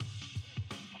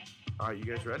All right, you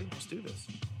guys ready? Let's do this.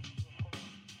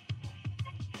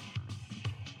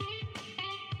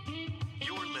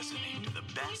 You're listening to the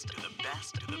best,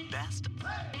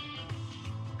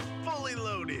 Fully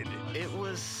Loaded. It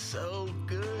was so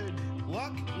good.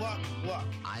 Luck.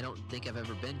 I don't think I've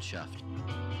ever been chuffed.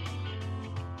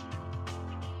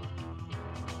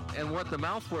 And what the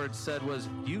mouth word said was,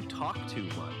 you talk too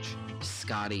much.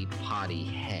 Scotty Potty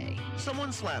Hay.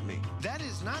 Someone slapped me. That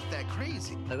is not that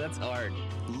crazy. That's hard.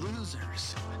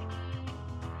 Losers.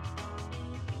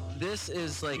 This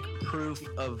is like proof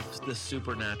of the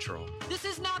supernatural. This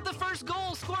is not the first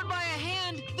goal scored by a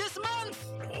hand this month.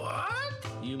 What?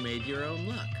 You made your own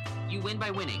luck. You win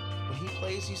by winning. When he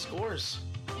plays, he scores.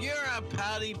 You're a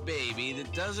pouty baby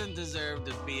that doesn't deserve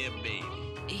to be a baby.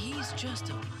 He's just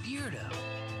a weirdo.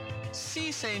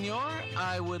 Si, senor,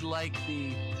 I would like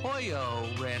the Pollo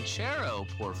Ranchero,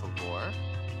 por favor. I'm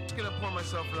just going to pour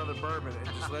myself another bourbon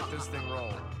and just let this thing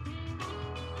roll.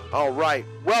 All right.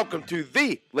 Welcome to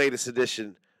the latest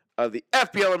edition of the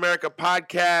FPL America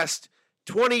podcast,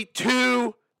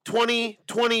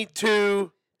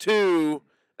 2022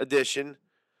 edition.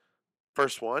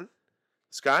 First one.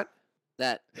 Scott?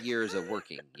 That year is a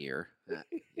working year.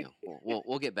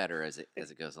 We'll get better as it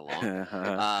goes along.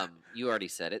 You already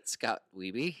said it, Scott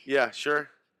Weeby. Yeah, sure.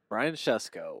 Brian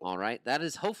Shesko. All right, that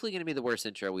is hopefully going to be the worst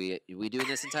intro we do in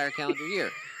this entire calendar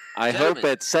year. I Gentlemen. hope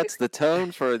it sets the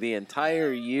tone for the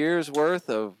entire year's worth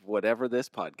of whatever this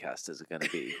podcast is going to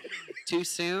be. Too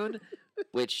soon,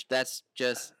 which that's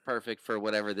just perfect for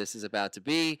whatever this is about to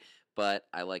be. But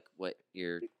I like what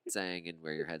you're saying and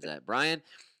where your head's at. Brian,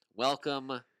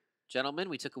 welcome, gentlemen.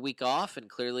 We took a week off, and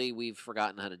clearly we've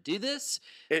forgotten how to do this.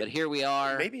 But here we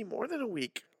are. Maybe more than a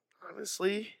week,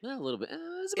 honestly. A little bit. It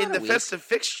was In about the a week. festive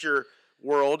fixture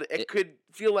world, it could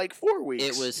feel like 4 weeks.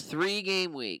 It was 3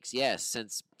 game weeks. Yes,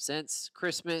 since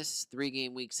Christmas, 3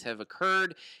 game weeks have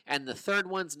occurred, and the third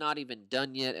one's not even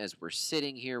done yet. As we're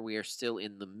sitting here, we are still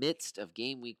in the midst of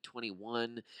game week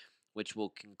 21, which will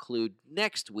conclude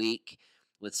next week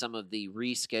with some of the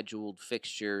rescheduled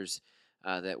fixtures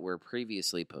that were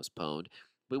previously postponed.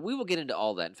 But we will get into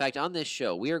all that. In fact, on this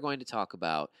show, we are going to talk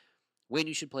about when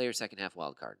you should play your second half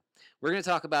wildcard. We're going to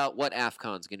talk about what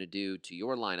AFCON's going to do to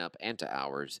your lineup and to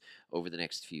ours over the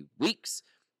next few weeks.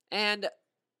 And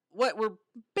what we're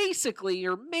basically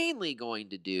or mainly going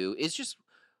to do is just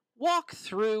walk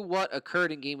through what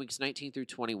occurred in game weeks 19 through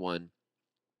 21.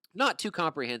 Not too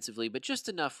comprehensively, but just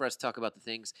enough for us to talk about the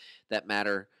things that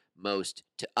matter most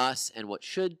to us and what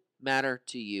should matter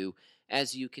to you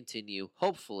as you continue,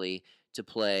 hopefully, to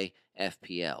play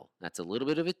FPL. That's a little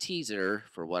bit of a teaser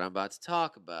for what I'm about to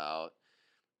talk about,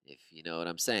 if you know what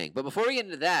I'm saying. But before we get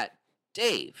into that,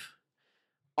 Dave,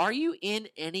 are you in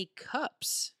any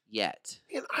cups yet?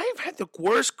 Man, I've had the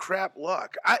worst crap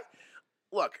luck. I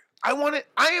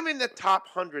am in the top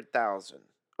 100,000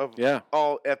 of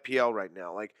all FPL right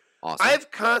now. Like, Awesome.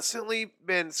 I've constantly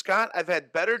been, Scott, I've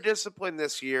had better discipline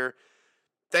this year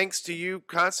thanks to you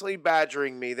constantly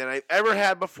badgering me than I've ever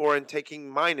had before and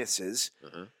taking minuses.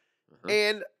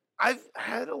 And I've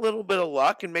had a little bit of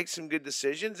luck and make some good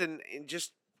decisions and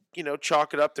just,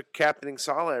 chalk it up to captaining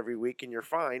Salah every week and you're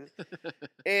fine.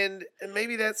 and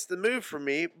maybe that's the move for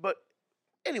me. But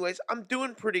anyways, I'm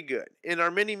doing pretty good. In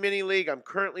our mini league, I'm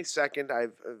currently second.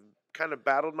 I've kind of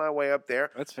battled my way up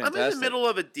there. That's fantastic. I'm in the middle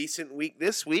of a decent week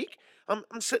this week. I'm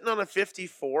sitting on a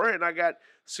 54, and I got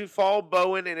Sufal,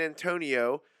 Bowen, and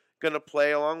Antonio going to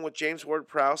play along with James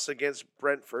Ward-Prowse against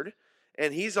Brentford.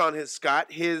 And he's on his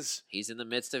He's in the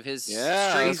midst of his streak.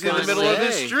 streak. He's in the middle of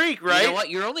his streak, right? You know what?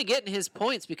 You're only getting his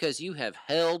points because you have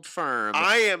held firm.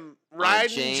 I am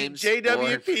riding James JWP,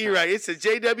 Ward-Prowse. right? It's a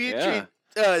JWP.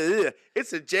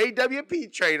 It's a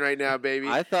JWP train right now, baby.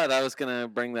 I thought I was going to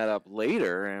bring that up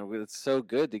later, and it's so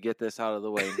good to get this out of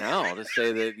the way now to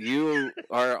say that you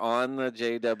are on the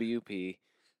JWP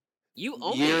You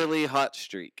owe yearly me. hot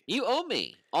streak. You owe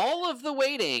me all of the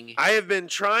waiting. I have been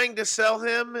trying to sell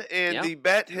him, and the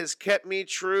bet has kept me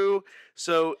true.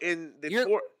 So in the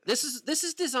This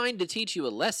is designed to teach you a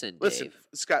lesson, Dave. Listen,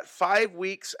 it's got 5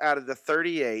 weeks out of the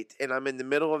 38, and I'm in the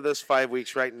middle of those 5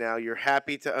 weeks right now. You're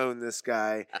happy to own this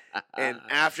guy. And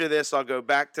after this, I'll go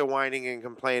back to whining and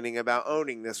complaining about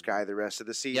owning this guy the rest of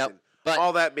the season. But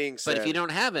all that being said, but if you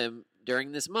don't have him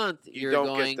during this month, you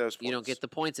don't get those you don't points. get the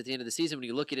points at the end of the season when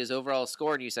you look at his overall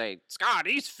score and you say, Scott,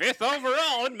 he's 5th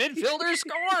overall in midfielder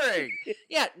scoring.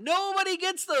 Yeah, nobody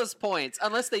gets those points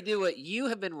unless they do what you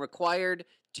have been required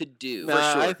to do.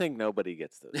 Nah, sure. I think nobody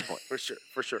gets those points.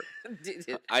 for sure.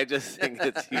 I just think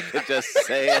that you could just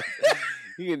say it.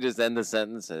 You can just end the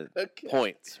sentence at Okay.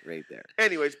 points right there.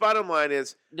 Anyways, bottom line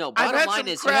is, No, I've bottom had line some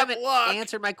is you crap haven't luck.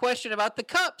 answered my question about the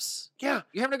cups. yeah,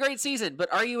 You're having a great season,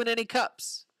 but are you in any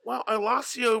cups? well, I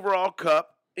lost the overall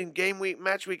cup in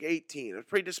match week 18. I was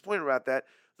pretty disappointed about that.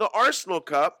 The Arsenal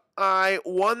Cup, I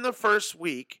won the first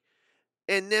week,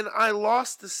 and then I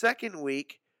lost the second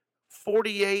week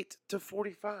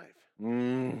 48-45.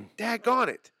 Daggone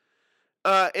it.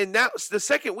 And that was the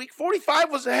second week. 45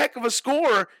 was a heck of a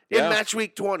score in Yeah. match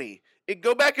week 20. And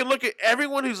go back and look at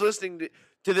everyone who's listening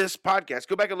to this podcast.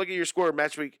 Go back and look at your score in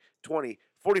match week 20.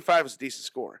 45 was a decent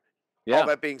score. Yeah. All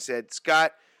that being said,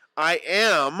 Scott, I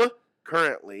am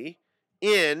currently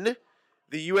in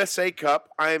the USA Cup.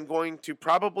 I am going to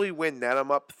probably win that. I'm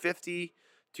up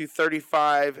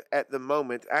 50-35 at the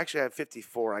moment. Actually, I have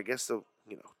 54. I guess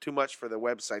too much for the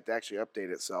website to actually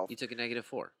update itself. You took a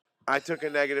 -4. I took a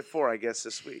 -4, I guess,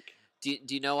 this week. Do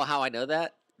you know how I know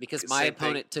that? Because my Same thing.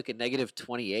 opponent took a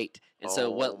 -28. And so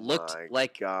Oh what looked my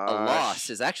like a gosh. loss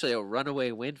is actually a runaway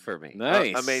win for me.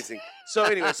 Nice. Amazing. So,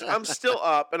 anyways, I'm still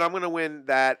up, and I'm going to win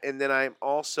that. And then I'm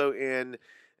also in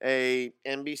a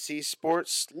NBC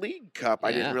Sports League Cup. I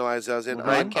Yeah. didn't realize I was in. I'm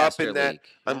up Broadcaster in that. League.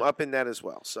 I'm Yeah. up in that as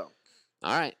well. So,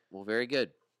 All right. Well, very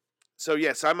good.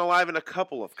 yes, I'm alive in a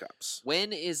couple of cups.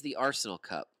 When is the Arsenal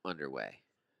Cup underway?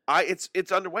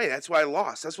 It's underway. That's why I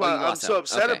lost. That's why you I'm lost so out.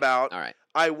 upset Okay. about. All right.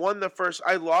 I won the first.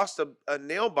 I lost a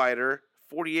nail biter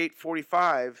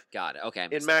 48-45 Got it. Okay. I in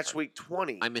missed that match part. week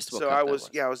 20. I missed what So cup I that was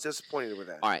was. I was disappointed with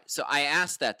that. All right. So I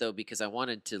asked that, though, because I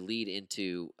wanted to lead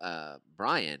into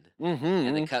Brian Mm-hmm.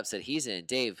 and the cups that he's in.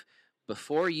 Dave,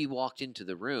 before you walked into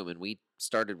the room and we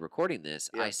started recording this,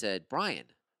 Yeah. I said,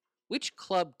 Brian, which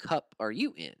club cup are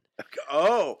you in?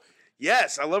 Oh,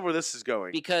 yes, I love where this is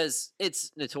going. Because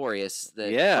it's notorious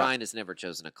that Yeah. Brian has never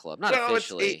chosen a club. Not Well,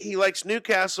 officially. he likes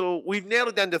Newcastle. We've nailed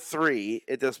it down to 3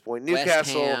 at this point.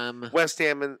 Newcastle, West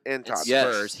Ham, and and Tottenham.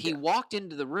 Yes. Spurs. He walked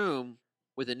into the room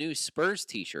with a new Spurs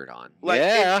T-shirt on.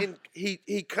 Yeah. and he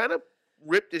kind of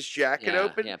ripped his jacket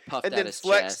open yeah, puffed and out then his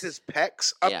flexed chest. his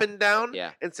pecs up Yeah. and down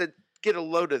Yeah. and said, "Get a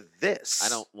load of this." I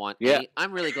don't want. Yeah.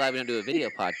 I'm really glad we don't do a video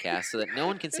podcast so that no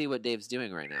one can see what Dave's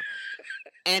doing right now.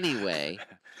 Anyway,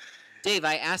 Dave,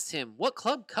 I asked him, "What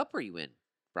club cup are you in,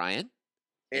 Brian?"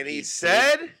 And he did-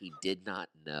 said, he did not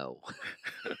know.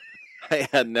 I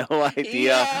had no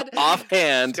idea. had-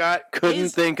 Offhand, "Scott, couldn't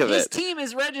think of his it. team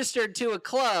is registered to a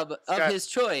club of Scott- his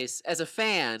choice as a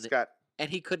fan, Scott, and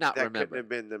he could not that couldn't remember. have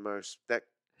been the most. That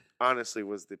honestly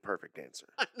was the perfect answer.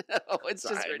 No, it's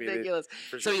just I mean, ridiculous.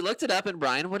 For So sure. he looked it up, and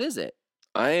Brian, what is it?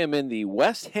 I am in the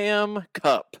West Ham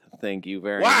Cup. Thank you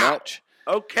very Wow. much.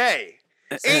 Okay.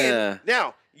 And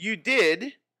now you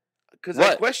did, because I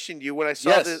What? questioned you when I saw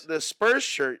Yes. the Spurs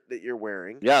shirt that you're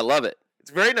wearing. Yeah, I love it.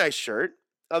 It's a very nice shirt,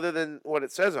 other than what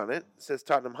it says on it. It says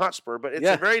Tottenham Hotspur, but it's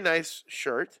Yeah. a very nice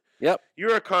shirt. Yep.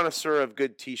 You're a connoisseur of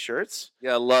good T-shirts.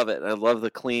 Yeah, I love it. I love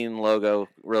the clean logo.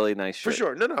 Really nice shirt. For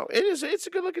sure. No. It's a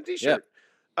good looking T-shirt.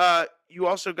 You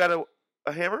also got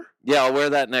a hammer? Yeah, I'll wear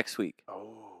that next week.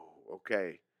 Oh,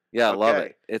 okay. Yeah, I love Okay.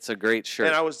 it. It's a great shirt.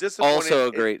 And I was disappointed. Also a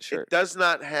it- great shirt. It does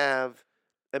not have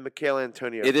a Michael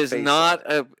Antonio. It is face not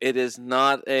on it. a. It is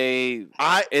not a.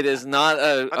 I It is not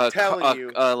I'm telling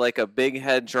you. like a big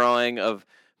head drawing of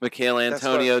Michael That's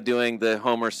what- Antonio doing the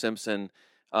Homer Simpson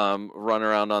run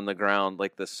around on the ground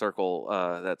like the circle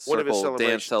that One of his circle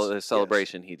dance celebrations,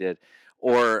 celebration he did,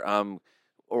 or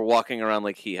walking around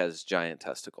like he has giant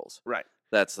testicles. Right.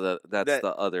 That's the That-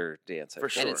 the other dance. I for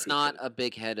think sure. And it's he not did. a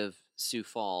big head of Sioux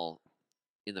Fall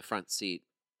in the front seat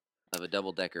of a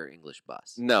double-decker English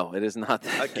bus. No, it is not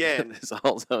that. Again, it's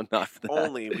also not if that.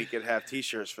 only we could have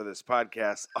T-shirts for this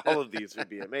podcast. All of these would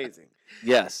be amazing.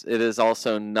 Yes, it is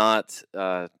also not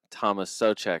Thomas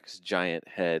Socek's giant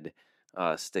head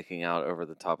sticking out over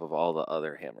the top of all the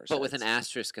other hammers. But with an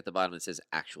asterisk at the bottom that says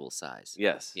actual size.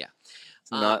 Yes. Yeah.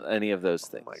 It's not any of those Oh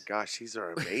things. my gosh, these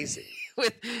are amazing.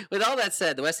 With all that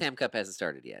said, the West Ham Cup hasn't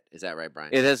started yet. Is that right,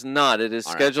 Brian? It has not. It is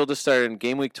All right. scheduled to start in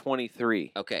game week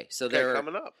 23. Okay, so Okay,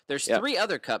 coming up. there's Yep. 3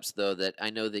 other cups though that I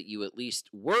know that you at least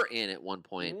were in at one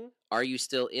point. Are you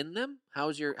still in them?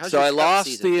 How's your So your I cup lost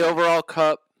season the going? overall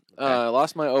cup. Okay. I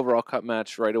lost my overall cup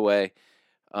match right away.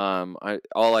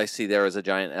 All I see there is a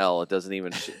giant L. It doesn't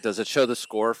even does it show the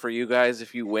score for you guys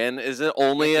if you win? Is it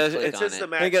only You a? have to click It It's, on says it. the I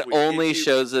match think it week. If only you-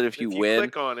 shows it if you win.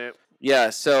 click on it. Yeah,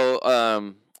 so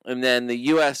and then the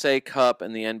USA Cup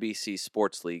and the NBC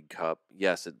Sports League Cup.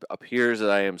 Yes, it appears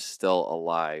that I am still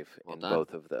alive Well in done.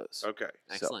 both of those. Okay.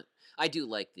 So- Excellent. I do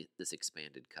like this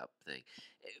expanded cup thing.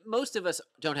 Most of us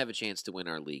don't have a chance to win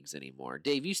our leagues anymore.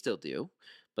 Dave, you still do,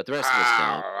 but the rest of us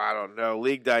don't. I don't know.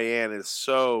 League Diane is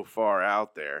so far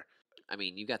out there. I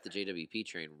mean, you got the JWP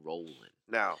train rolling.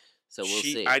 Now, So we'll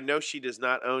see. I know she does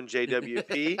not own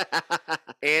JWP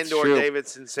and or true.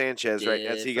 Davidson Sanchez, right?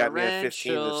 As he got me a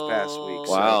 15 this past week.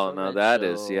 So. Wow, no, that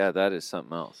is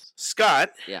something else.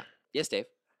 Scott, Yeah. Yes, Dave.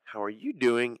 how are you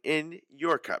doing in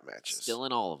your cup matches? Still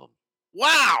in all of them.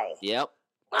 Wow. Yep.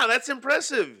 Wow, that's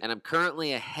impressive. And I'm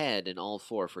currently ahead in all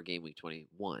 4 for game week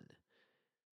 21.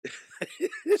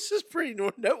 This is pretty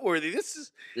noteworthy. This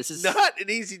is This is not an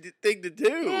easy thing to do.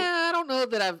 Yeah, I don't know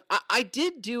that I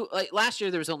did do like last year.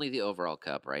 There was only the overall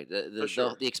cup, right? For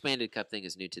sure. The expanded cup thing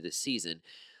is new to this season.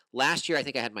 Last year, I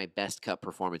think I had my best cup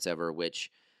performance ever,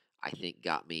 which I think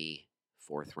got me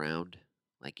 4th round,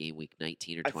 like game week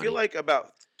 19 or 20. I feel like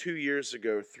about 3 years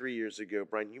ago,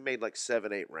 Brian, you made like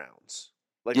 7-8 rounds.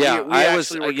 Like Yeah, we I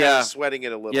was- actually were kind yeah. of sweating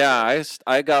it a little. Yeah, bit.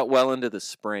 I got well into the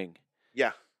spring,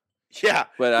 yeah,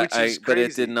 but which is but it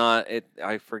crazy. did not.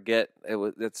 I forget it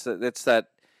was. It's that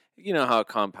you know how it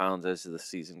compounds as the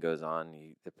season goes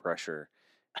on. The pressure,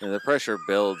 the pressure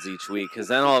builds each week because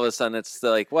then all of a sudden it's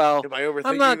like, well, Am I overthinking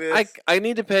I'm not. this? I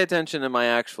need to pay attention to my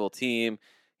actual team,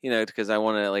 because I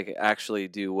want to like actually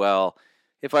do well.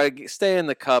 If I stay in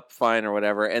the cup, fine or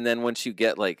whatever, and then once you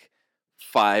get like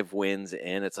 5 wins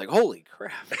in, it's like, holy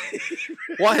crap!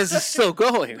 Why is this still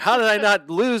going? How did I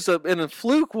not lose in a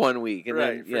fluke one week? And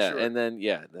Right, for sure. then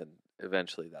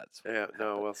eventually that's what Yeah, no,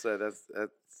 happened. well said.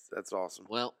 That's awesome.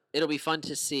 Well, it'll be fun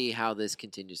to see how this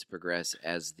continues to progress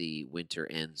as the winter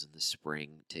ends and the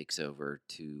spring takes over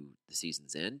to the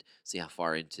season's end. See how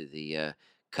far into the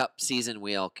cup season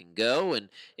we all can go. And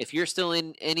if you're still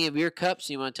in any of your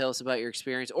cups, you want to tell us about your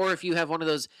experience, or if you have one of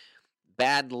those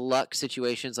bad luck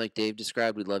situations like Dave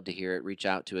described, we'd love to hear it. Reach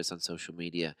out to us on social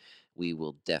media. We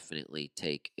will definitely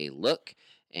take a look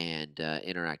and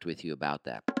interact with you about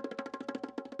that.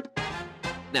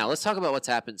 Now, let's talk about what's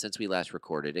happened since we last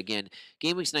recorded. Again,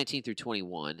 game weeks 19 through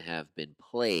 21 have been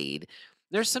played.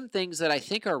 There's some things that I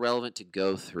think are relevant to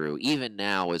go through, even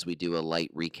now as we do a light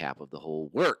recap of the whole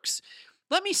works.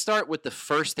 Let me start with the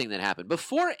first thing that happened.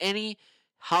 Before any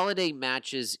holiday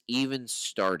matches even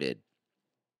started,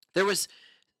 there was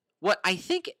what I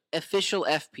think Official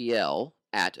FPL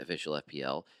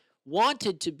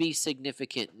wanted to be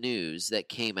significant news that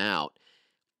came out.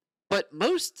 But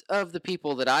most of the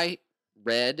people that I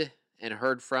read and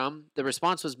heard from, the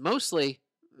response was mostly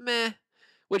meh,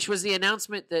 which was the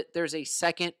announcement that there's a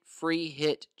second free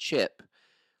hit chip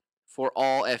for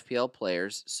all FPL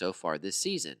players so far this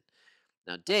season.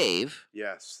 Now, Dave.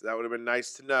 Yes, that would have been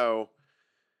nice to know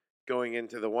going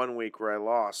into the 1 week where I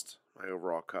lost my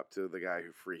overall cup to the guy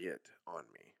who free hit on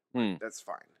me. That's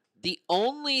fine. The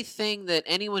only thing that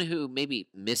anyone who maybe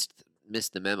missed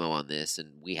the memo on this,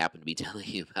 and we happen to be telling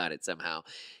you about it somehow,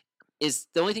 is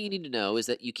the only thing you need to know is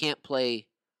that you can't play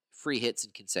free hits in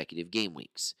consecutive game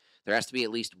weeks. There has to be at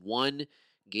least one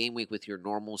game week with your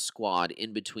normal squad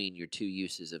in between your 2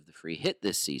 uses of the free hit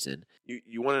this season.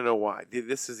 You want to know why?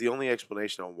 This is the only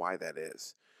explanation on why that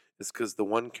is. It's because the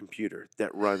one computer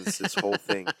that runs this whole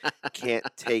thing can't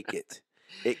take it.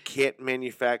 It can't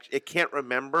manufacture. It can't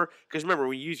remember. Because remember,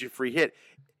 when you use your free hit,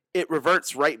 it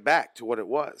reverts right back to what it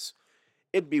was.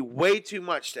 It'd be way too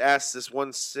much to ask this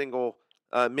one single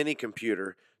mini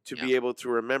computer to be able to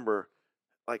remember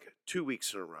like 2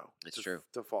 weeks in a row. It's true.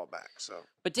 To fall back. So,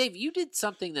 But Dave, you did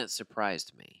something that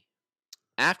surprised me.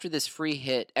 After this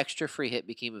extra free hit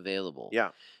became available. yeah.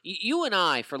 You and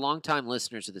I, for longtime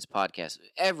listeners of this podcast,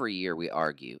 every year we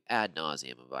argue ad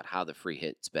nauseum about how the free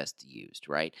hit's best used,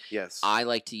 right? Yes. I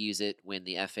like to use it when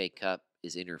the FA Cup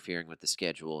is interfering with the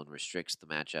schedule and restricts the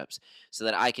matchups so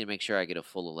that I can make sure I get a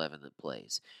full 11 that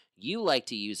plays. You like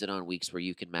to use it on weeks where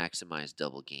you can maximize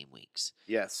double game weeks.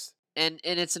 Yes. And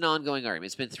it's an ongoing argument.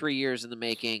 It's been 3 years in the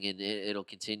making, and it'll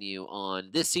continue on.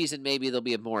 This season, maybe there'll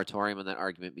be a moratorium on that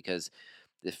argument because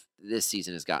this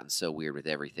season has gotten so weird with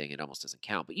everything, it almost doesn't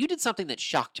count. But you did something that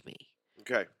shocked me.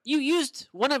 Okay. You used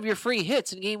one of your free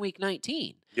hits in game week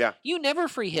 19. Yeah. You never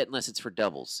free hit unless it's for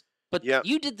doubles. But Yeah.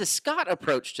 you did the Scott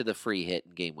approach to the free hit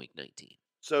in game week 19.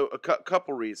 So a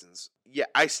couple reasons. Yeah,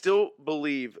 I still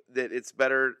believe that it's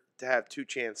better to have 2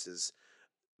 chances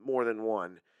more than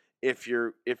one if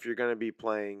you're going to be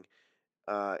playing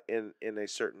in a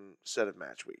certain set of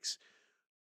match weeks.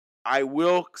 I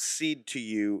will cede to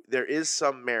you there is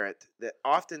some merit that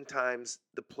oftentimes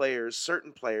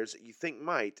certain players that you think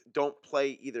might, don't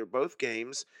play either both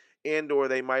games and or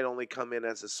they might only come in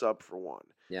as a sub for one.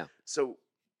 Yeah. So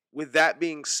with that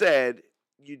being said,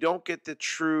 you don't get the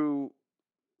true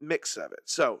mix of it.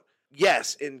 So,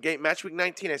 yes, in match week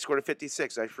 19, I scored a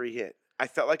 56. I free hit. I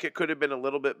felt like it could have been a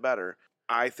little bit better.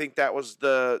 I think that was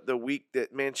the week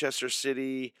that Manchester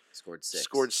City Scored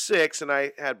 6. and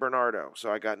I had Bernardo, so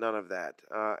I got none of that.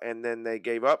 And then they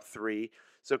gave up 3.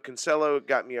 So Cancelo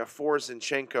got me a 4,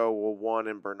 Zinchenko a 1,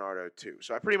 and Bernardo 2.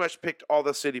 So I pretty much picked all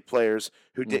the City players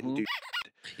who didn't do.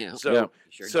 Yeah. So Yeah. You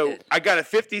sure so did. I got a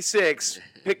 56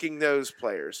 picking those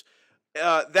players.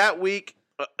 That week,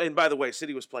 and by the way,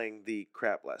 City was playing the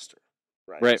crap Leicester,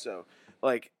 right? Right. So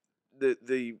like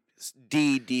the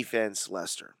D defense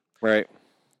Leicester. Right.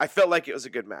 I felt like it was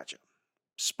a good matchup.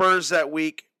 Spurs that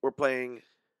week were playing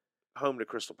home to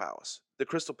Crystal Palace. The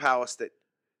Crystal Palace that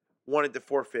wanted to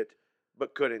forfeit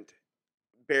but couldn't,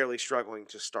 barely struggling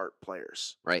to start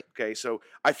players. Right. Okay, so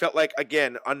I felt like,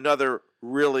 again, another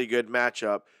really good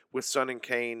matchup with Son and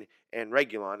Kane and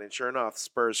Reguilon, and sure enough,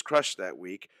 Spurs crushed that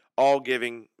week, all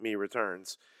giving me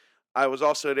returns. I was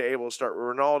also able to start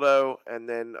Ronaldo, and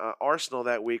then Arsenal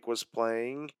that week was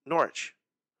playing Norwich.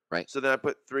 Right. So then I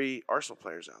put 3 Arsenal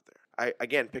players out there. I,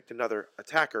 again, picked another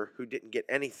attacker who didn't get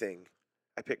anything.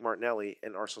 I picked Martinelli,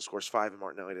 and Arsenal scores 5, and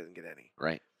Martinelli didn't get any.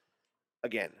 Right.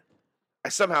 Again, I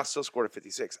somehow still scored a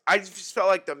 56. I just felt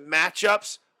like the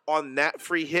matchups on that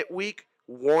free hit week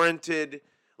warranted,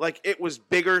 like it was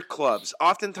bigger clubs.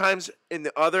 Oftentimes in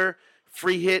the other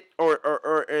free hit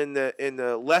or in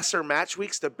the lesser match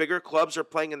weeks, the bigger clubs are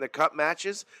playing in the cup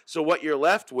matches. So what you're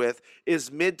left with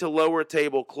is mid to lower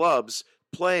table clubs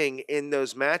playing in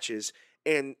those matches,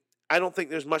 and I don't think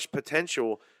there's much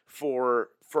potential for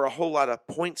a whole lot of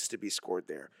points to be scored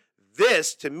there.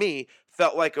 This, to me,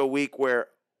 felt like a week where,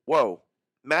 whoa,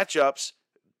 matchups,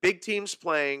 big teams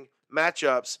playing,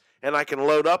 matchups, and I can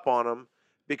load up on them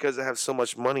because I have so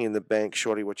much money in the bank,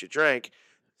 shorty what you drank.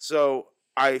 So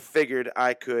I figured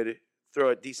I could throw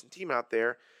a decent team out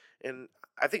there, and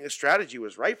I think the strategy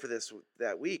was right for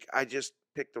that week. I just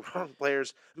picked the wrong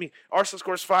players. I mean, Arsenal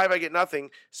scores 5, I get nothing.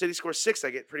 City scores 6,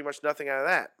 I get pretty much nothing out of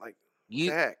that. Like, what the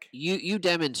heck? You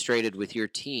demonstrated with your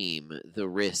team the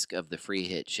risk of the free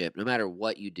hit chip, no matter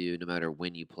what you do, no matter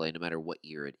when you play, no matter what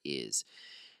year it is.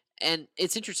 And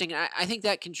it's interesting. I think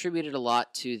that contributed a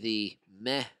lot to the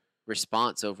meh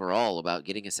response overall about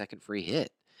getting a second free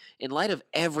hit. In light of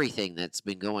everything that's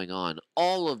been going on,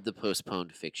 all of the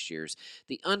postponed fixtures,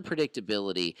 the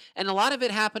unpredictability, and a lot of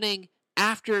it happening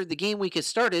after the game week has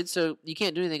started, so you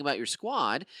can't do anything about your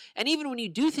squad. And even when you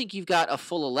do think you've got a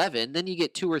full 11, then you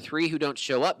get 2 or 3 who don't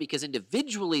show up because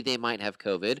individually they might have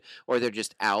COVID or they're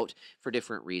just out for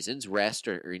different reasons, rest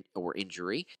or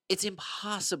injury. It's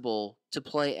impossible to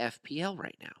play FPL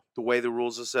right now. The way the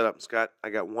rules are set up, Scott,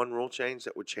 I got one rule change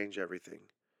that would change everything.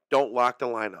 Don't lock the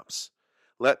lineups.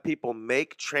 Let people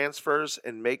make transfers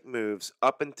and make moves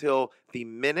up until the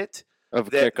minute Of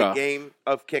that kickoff. the game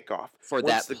of kickoff. For Once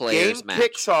that the player's game match.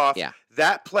 kicks off, Yeah.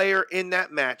 that player in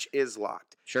that match is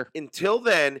locked. Sure. Until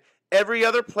then, every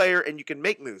other player, and you can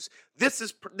make moves. This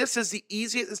is the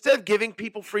easiest. Instead of giving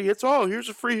people free hits, oh, here's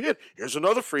a free hit. Here's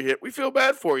another free hit. We feel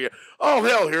bad for you. Oh,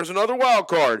 hell, here's another wild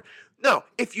card. No,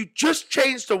 if you just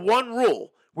change the one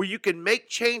rule where you can make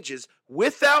changes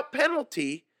without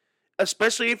penalty,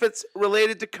 especially if it's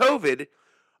related to COVID,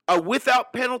 a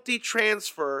without penalty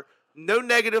transfer, no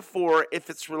 -4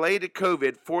 if it's related to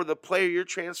COVID for the player you're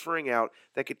transferring out,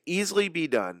 that could easily be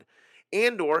done.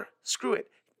 And or, screw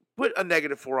it, put a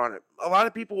 -4 on it. A lot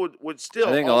of people would still.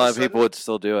 I think a all lot of of people would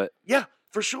still do it. Yeah,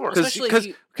 for sure. Especially if Because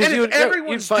you- And you if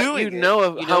everyone's doing it, know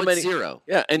of You how know it's many 0.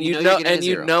 Yeah, and You you know know you're gonna and hit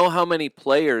you 0. know how many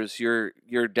players you're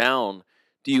down.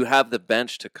 Do you have the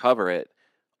bench to cover it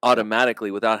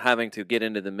automatically without having to get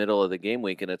into the middle of the game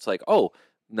week? And it's like, oh,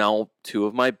 now 2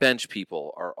 of my bench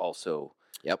people are also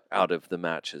out of the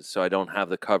matches, so I don't have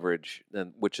the coverage,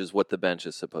 which is what the bench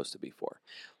is supposed to be for.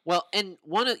 Well, and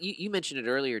you mentioned it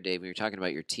earlier, Dave, when you were talking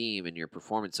about your team and your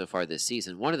performance so far this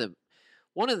season. One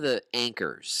of the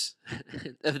anchors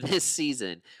of this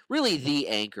season, really the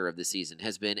anchor of the season,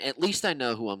 has been, at least I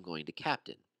know who I'm going to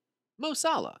captain. Mo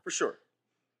Salah. For sure.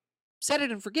 Set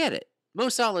it and forget it. Mo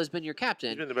Salah has been your He's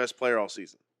captain been the best player all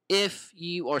season. if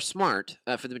you are smart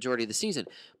for the majority of the season.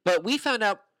 But we found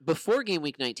out before game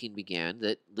week 19 began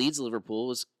that Leeds-Liverpool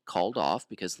was called off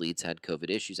because Leeds had COVID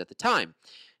issues at the time.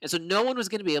 And so no one was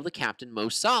going to be able to captain Mo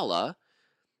Salah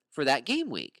for that game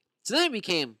week. So then it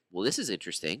became, well, this is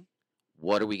interesting.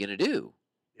 What are we going to do?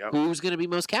 Yep. Who's going to be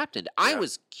most captained? I Yeah.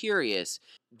 was curious,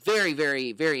 very,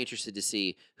 very, very interested to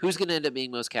see who's going to end up being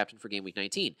most captain for game week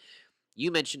 19. You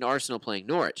mentioned Arsenal playing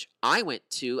Norwich. I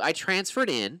transferred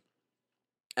in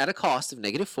at a cost of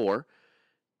 -4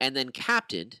 and then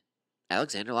captained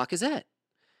Alexander Lacazette.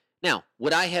 Now,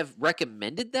 would I have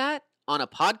recommended that on a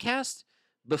podcast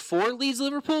before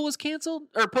Leeds-Liverpool was canceled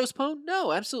or postponed?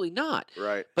 No, absolutely not.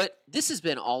 Right. But this has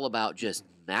been all about just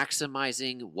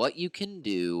maximizing what you can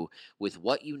do with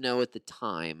what you know at the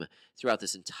time throughout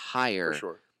this entire For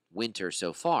sure. winter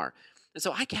so far. And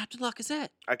so I captained Lacazette.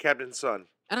 I captained Son.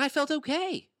 and I felt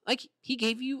okay. Like, he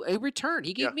gave you a return.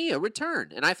 He gave me a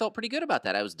return, and I felt pretty good about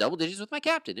that. I was double digits with my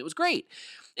captain. It was great.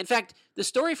 In fact, the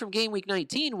story from game week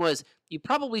 19 was you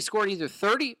probably scored either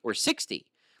 30 or 60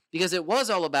 because it was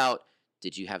all about,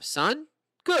 did you have Son?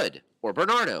 Good. Or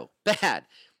Bernardo? Bad.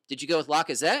 Did you go with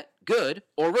Lacazette? Good.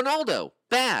 Or Ronaldo?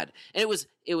 Bad. And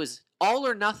it was all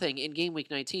or nothing in game week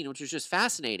 19, which was just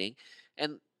fascinating.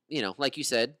 And, like you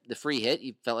said, the free hit,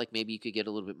 you felt like maybe you could get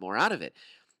a little bit more out of it.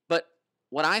 But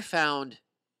what I found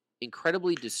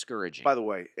incredibly discouraging. By the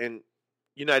way, and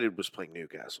United was playing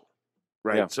Newcastle,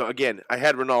 right? Yeah. So again, I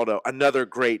had Ronaldo, another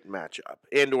great matchup,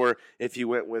 and or if you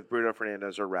went with Bruno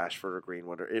Fernandes or Rashford or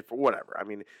Greenwood or whatever. I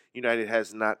mean, United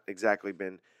has not exactly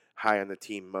been high on the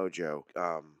team mojo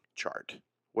chart.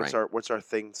 What's our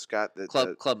thing, Scott?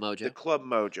 Club Mojo. The Club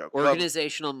Mojo.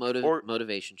 Organizational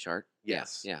motivation chart.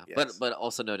 Yes. Yeah. Yes. But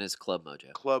also known as Club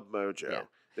Mojo. Club Mojo. Yeah.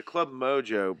 The Club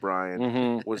Mojo, Brian,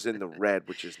 Mhm. was in the red,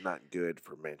 which is not good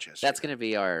for Manchester. That's going to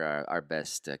be our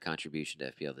best contribution to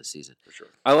FPL this season. for sure.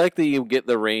 I like that you get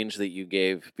the range that you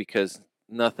gave because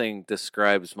nothing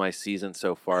describes my season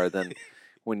so far than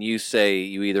when you say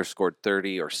you either scored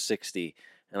 30 or 60,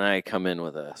 and I come in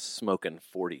with a smoking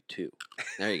 42,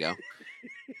 There you go.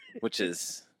 which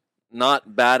is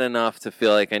not bad enough to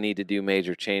feel like I need to do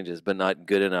major changes, but not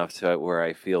good enough to where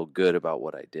I feel good about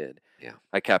what I did. Yeah.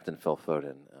 I captained Phil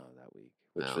Foden that week,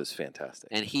 which Wow. was fantastic.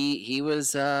 And he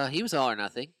was all or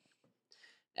nothing,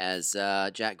 as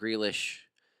Jack Grealish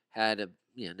had a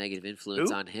negative influence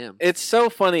Who? on him. It's so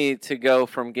funny to go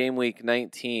from game week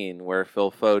 19 where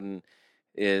Phil Foden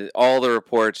is all the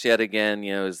reports yet again,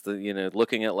 is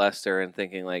looking at Leicester and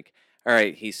thinking like, all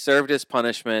right, he served his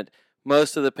punishment.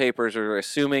 Most of the papers are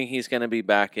assuming he's going to be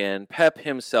back in. Pep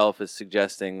himself is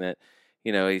suggesting that,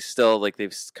 he's still like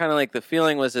they've kind of like the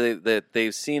feeling was that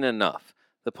they've seen enough.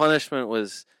 The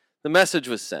message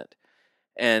was sent,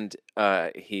 and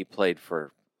he played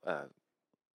for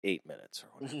 8 minutes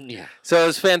or whatever. Yeah. So it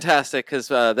was fantastic because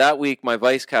that week my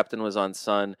vice captain was on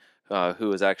Son, who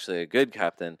was actually a good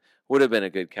captain, would have been a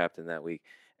good captain that week.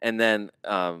 And then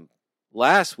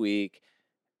last week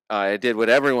I did what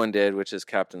everyone did, which is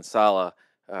Captain Salah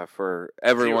for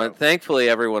everyone. 0.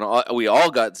 Thankfully, we all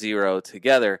got 0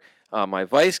 together. My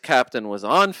vice captain was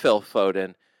on Phil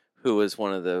Foden, who was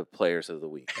one of the players of the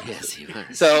week. Yes, he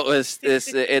was. So it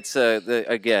was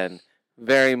again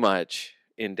very much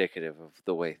indicative of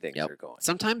the way things Yep. are going.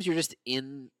 Sometimes you're just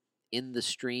in the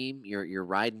stream. You're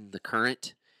riding the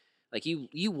current. Like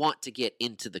you want to get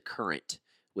into the current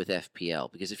with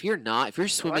FPL because if you're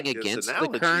swimming I like this against the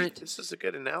analogy. current, This is a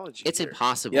good analogy. it's here.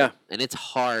 impossible. Yeah. And it's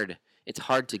hard. It's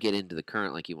hard to get into the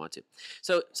current like you want to.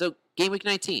 So game week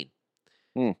 19.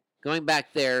 Going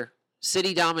back there,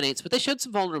 City dominates, but they showed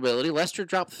some vulnerability. Leicester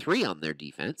dropped 3 on their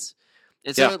defense.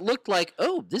 And so Yeah. it looked like,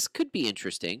 this could be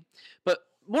interesting. But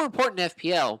more important to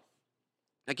FPL,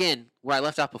 again, where I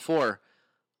left off before,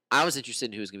 I was interested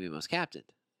in who was going to be most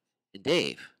captained. And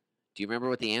Dave, do you remember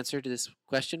what the answer to this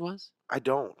question was? I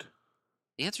don't.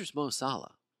 The answer is Mo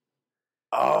Salah.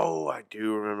 Oh, I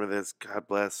do remember this. God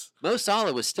bless. Mo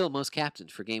Salah was still most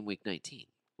captained for game week 19.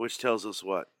 Which tells us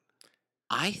what?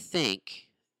 I think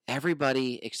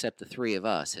everybody except the 3 of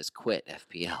us has quit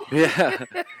FPL. Yeah,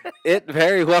 it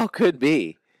very well could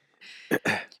be.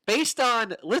 Based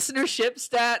on listenership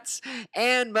stats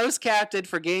and most captain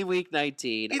for game week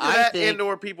 19, Either I that think and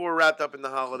or people were wrapped up in the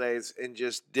holidays and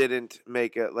just didn't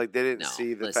make it. Like they didn't No,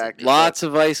 see the listen, fact. that Lots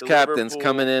of vice the captains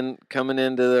Liverpool- coming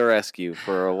into the rescue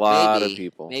for a lot of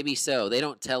people. Maybe so. They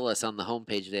don't tell us on the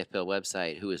homepage of the FPL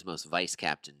website who is most vice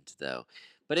captained, though.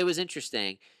 But it was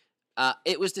interesting.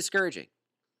 It was discouraging.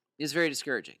 It was very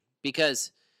discouraging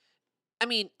because,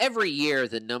 every year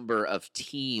the number of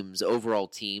teams, overall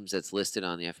teams that's listed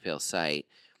on the FPL site,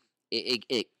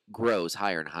 it grows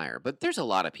higher and higher. But there's a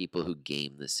lot of people who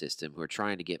game the system who are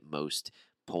trying to get most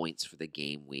points for the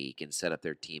game week and set up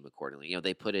their team accordingly.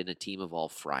 They put in a team of all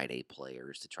Friday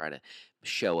players to try to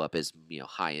show up as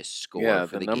highest score Yeah,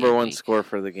 for the the number game one week. score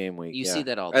for the game week. You yeah. see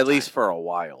that all the at time. least for a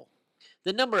while.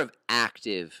 The number of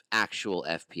active, actual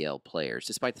FPL players,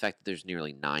 despite the fact that there's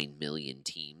nearly 9 million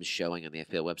teams showing on the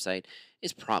FPL website,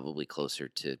 is probably closer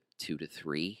to 2 to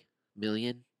 3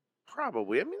 million.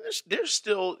 Probably. There's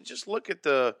still just look at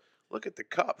the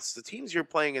cups. The teams you're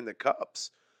playing in the cups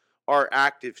are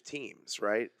active teams,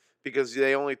 right? Because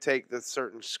they only take the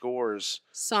certain scores.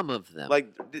 Some of them. Right?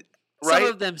 Some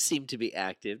of them seem to be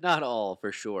active, not all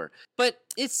for sure. But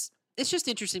it's just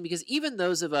interesting because even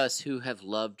those of us who have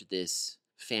loved this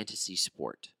fantasy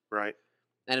sport Right.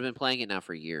 and have been playing it now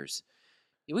for years,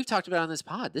 we've talked about it on this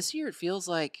pod. This year it feels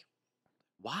like,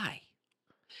 why?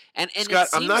 And Scott,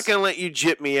 I'm not going to let you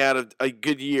jip me out of a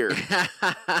good year.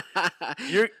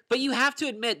 But you have to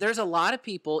admit, there's a lot of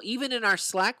people, even in our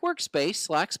Slack workspace,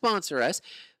 Slack sponsor us,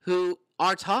 who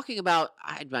are talking about,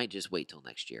 I might just wait till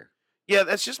next year. Yeah,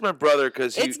 that's just my brother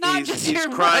because he's crying.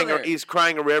 Brother. He's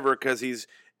crying a river because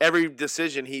every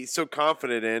decision he's so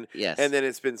confident in. Yes. And then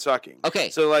it's been sucking. Okay.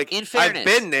 So like, in fairness, I've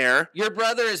been there. Your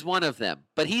brother is one of them,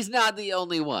 but he's not the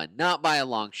only one. Not by a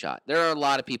long shot. There are a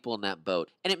lot of people in that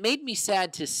boat, and it made me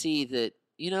sad to see that.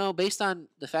 Based on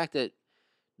the fact that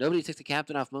nobody took the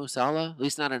captain off Mo Salah, at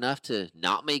least not enough to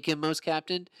not make him most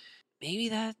captain. Maybe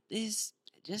that is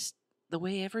just the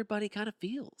way everybody kind of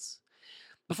feels.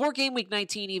 Before game week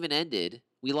 19 even ended,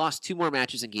 we lost 2 more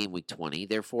matches in game week 20.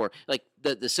 Therefore, like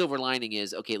the silver lining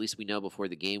is, okay, at least we know before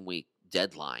the game week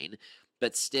deadline.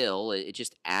 But still, it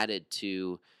just added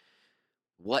to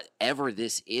whatever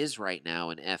this is right now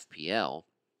in FPL.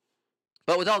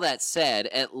 But with all that said,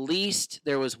 at least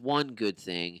there was one good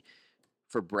thing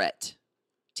for Brett.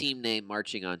 Team name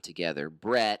marching on together.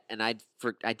 Brett, and I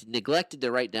neglected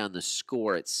to write down the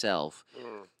score itself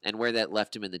and where that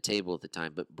left him in the table at the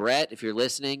time. But Brett, if you're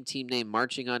listening, team name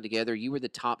marching on together, you were the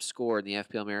top scorer in the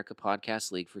FPL America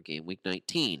Podcast League for game week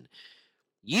 19.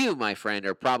 You, my friend,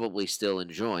 are probably still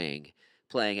enjoying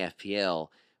playing FPL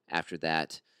after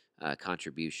that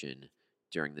contribution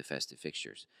during the festive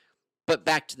fixtures. But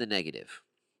back to the negative.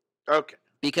 Okay.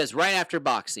 Because right after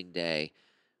Boxing Day,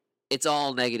 it's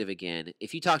all negative again.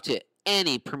 If you talk to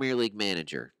any Premier League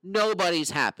manager,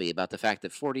 nobody's happy about the fact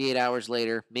that 48 hours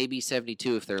later, maybe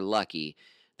 72 if they're lucky,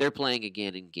 they're playing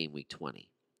again in game week 20.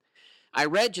 I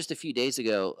read just a few days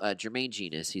ago, Jermaine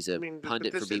Genius, he's a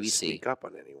pundit for BBC. Didn't sneak up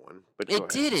on anyone, but It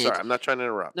didn't. Sorry, I'm not trying to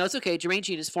interrupt. No, it's okay. Jermaine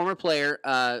Genius, former player,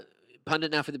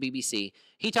 pundit now for the BBC,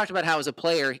 he talked about how as a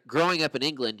player growing up in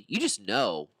England, you just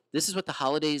know this is what the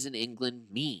holidays in England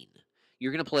mean.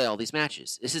 You're going to play all these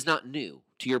matches. This is not new,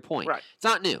 to your point. Right. It's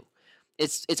not new.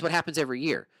 It's what happens every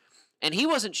year. And he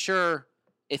wasn't sure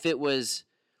if it was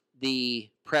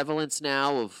the prevalence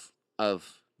now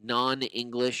of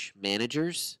non-English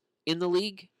managers in the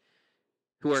league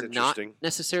who are not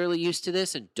necessarily used to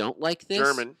this and don't like this.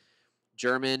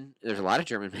 German. There's a lot of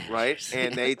German managers. Right,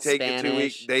 and they take a 2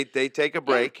 week. They take a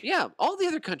break. Yeah, all the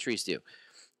other countries do.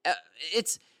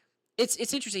 It's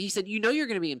interesting. He said, you're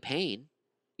going to be in pain.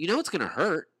 You know it's going to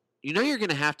hurt. You know you're going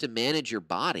to have to manage your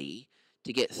body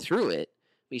to get through it.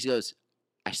 But he goes,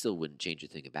 I still wouldn't change a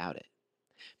thing about it.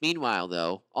 Meanwhile,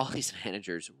 though, all these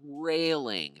managers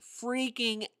railing,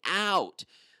 freaking out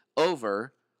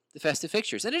over the festive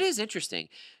fixtures. And it is interesting.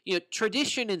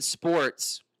 Tradition in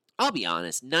sports, I'll be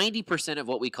honest, 90% of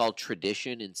what we call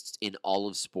tradition in all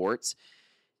of sports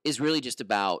is really just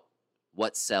about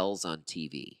what sells on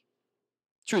TV.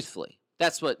 Truthfully.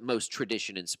 That's what most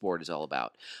tradition in sport is all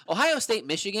about. Ohio State,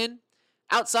 Michigan,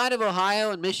 outside of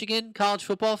Ohio and Michigan, college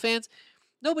football fans,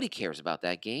 nobody cares about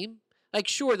that game. Like,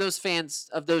 sure, those fans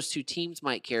of those two teams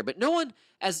might care, but no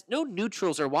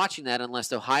neutrals are watching that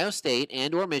unless Ohio State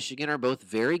and or Michigan are both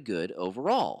very good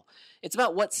overall. It's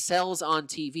about what sells on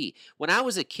TV. When I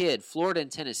was a kid, Florida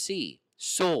and Tennessee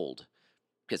sold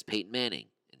because Peyton Manning,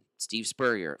 Steve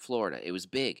Spurrier at Florida. It was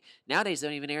big. Nowadays, they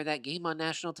don't even air that game on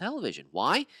national television.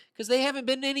 Why? Because they haven't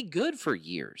been any good for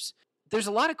years. There's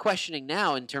a lot of questioning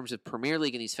now in terms of Premier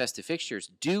League and these festive fixtures.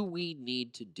 Do we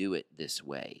need to do it this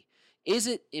way? Is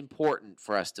it important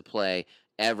for us to play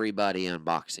everybody on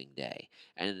Boxing Day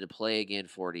and then to play again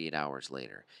 48 hours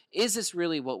later? Is this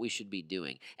really what we should be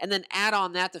doing? And then add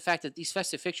on that the fact that these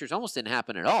festive fixtures almost didn't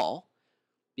happen at all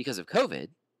because of COVID.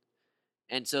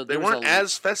 And so they weren't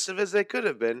as festive as they could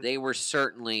have been. They were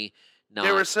certainly not.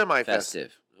 They were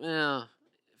semi-festive. Well,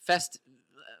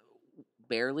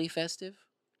 barely festive.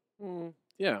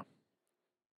 Yeah.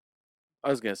 I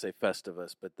was going to say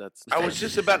Festivus, but that's... I was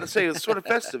just about to say, it was sort of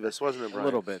Festivus, wasn't it, Brian? A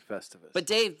little bit Festivus. But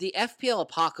Dave, the FPL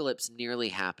apocalypse nearly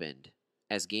happened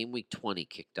as game week 20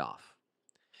 kicked off.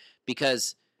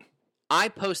 Because I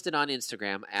posted on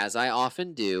Instagram, as I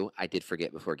often do. I did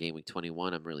forget before game week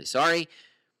 21. I'm really sorry.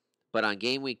 But on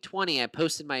game week 20, I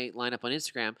posted my lineup on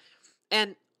Instagram,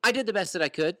 and I did the best that I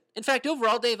could. In fact,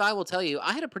 overall, Dave, I will tell you,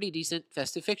 I had a pretty decent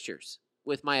festive fixtures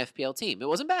with my FPL team. It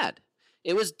wasn't bad.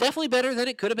 It was definitely better than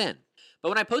it could have been. But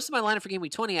when I posted my lineup for game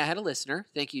week 20, I had a listener.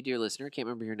 Thank you, dear listener. Can't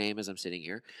remember your name as I'm sitting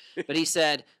here. But he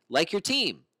said, like your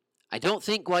team, I don't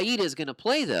think Guaita is going to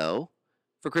play, though,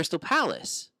 for Crystal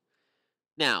Palace.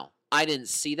 Now, I didn't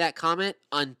see that comment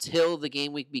until the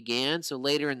game week began. So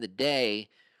later in the day,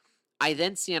 I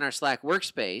then see on our Slack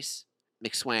workspace,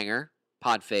 McSwanger,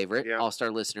 pod favorite,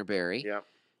 all-star listener Barry. Yep.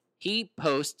 He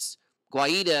posts,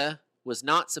 Guaita was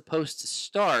not supposed to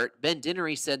start. Ben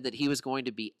Dinnery said that he was going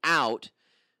to be out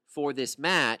for this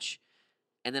match,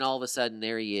 and then all of a sudden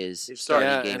there he is He starting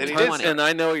started, game and he week did 20. start. And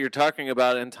I know what you're talking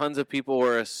about, and tons of people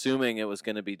were assuming it was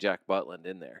going to be Jack Butland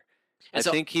in there. And I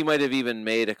so- think he might have even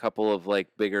made a couple of like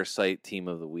bigger site team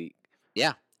of the week.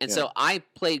 Yeah. And Yeah. so I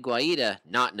played Guaita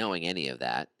not knowing any of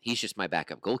that. He's just my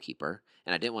backup goalkeeper,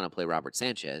 and I didn't want to play Robert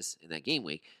Sanchez in that game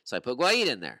week, so I put Guaita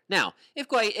in there. Now, if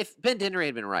Ben Dinnery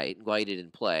had been right and Guaita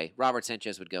didn't play, Robert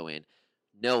Sanchez would go in.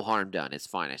 No harm done. It's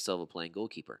fine. I still have a playing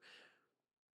goalkeeper.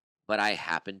 But I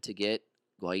happened to get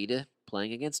Guaita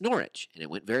playing against Norwich, and it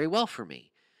went very well for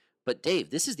me. But Dave,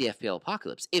 this is the FPL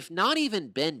apocalypse. If not even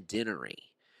Ben Dinnery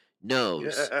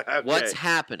knows what's Okay,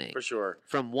 happening for sure.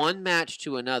 from one match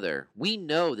to another, we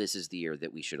know this is the year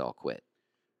that we should all quit.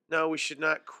 No, we should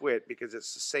not quit because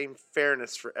it's the same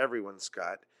fairness for everyone,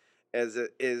 Scott, as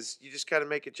it is. You just got to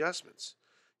make adjustments.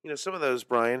 You know, some of those,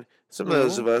 Brian, some of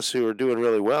those of us who are doing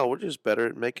really well, we're just better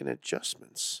at making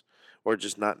adjustments or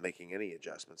just not making any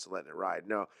adjustments and letting it ride.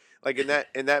 No, like in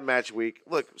that match week,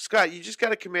 look, Scott, you just got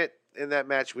to commit in that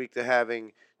match week to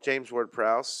having James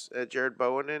Ward-Prowse, Jared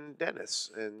Bowen, and Dennis.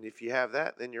 And if you have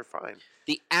that, then you're fine.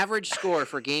 The average score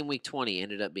for game week 20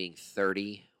 ended up being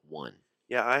 31.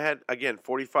 Yeah, I had, again,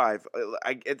 45.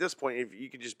 At this point, if you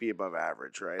could just be above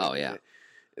average, right? Oh, I mean, yeah.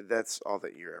 That's all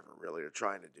that you're ever really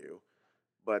trying to do.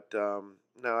 But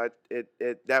no,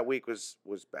 it that week was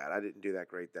bad. I didn't do that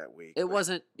great that week. It but,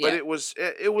 wasn't. But Yeah,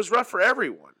 it was rough for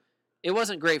everyone. it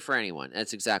wasn't great for anyone.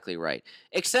 That's exactly right.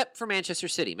 Except for Manchester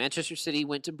City. Manchester City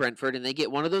went to Brentford, and they get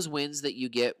one of those wins that you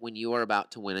get when you are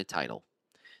about to win a title.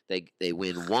 They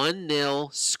win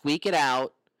 1-0, squeak it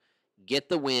out, get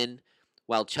the win,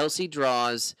 while Chelsea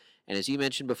draws. And as you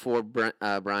mentioned before,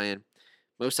 Brian,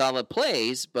 Mo Salah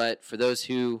plays, but for those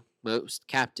who most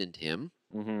captained him,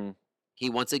 Mm-hmm. he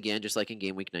once again, just like in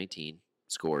game week 19,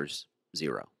 scores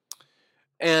 0.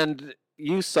 And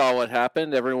you saw what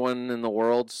happened. Everyone in the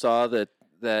world saw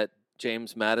that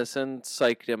James Madison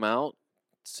psyched him out,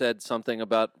 said something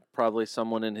about probably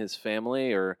someone in his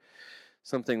family or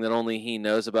something that only he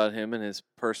knows about him and his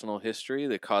personal history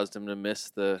that caused him to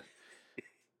miss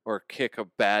or kick a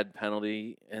bad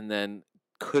penalty, and then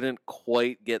couldn't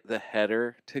quite get the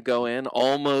header to go in,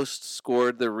 almost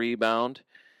scored the rebound,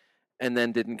 and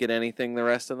then didn't get anything the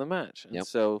rest of the match. And Yep.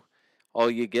 so all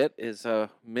you get is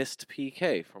a missed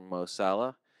PK from Mo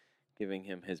Salah, giving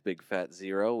him his big fat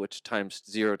 0, which times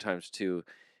 0 times 2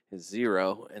 is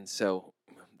 0. And so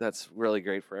that's really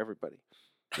great for everybody.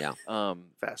 Yeah.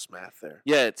 Fast math there.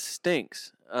 Yeah, it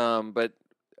stinks. But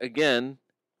again,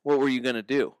 what were you going to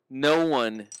do? No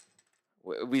one,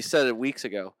 we said it weeks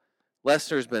ago,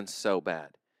 Leicester's been so bad.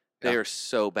 They Yeah. are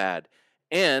so bad.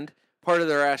 And part of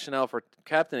the rationale for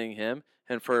captaining him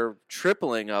and for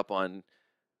tripling up on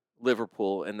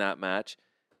Liverpool in that match,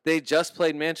 they just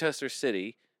played Manchester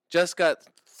City, just got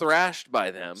thrashed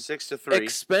by them, 6-3.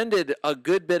 expended a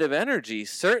good bit of energy,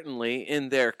 certainly, in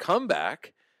their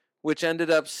comeback, which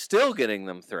ended up still getting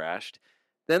them thrashed.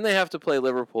 Then they have to play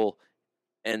Liverpool,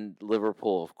 and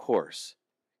Liverpool, of course,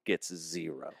 gets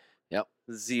 0. Yep.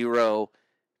 0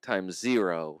 times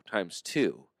 0 times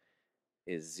 2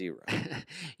 is 0.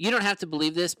 You don't have to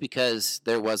believe this because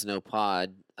there was no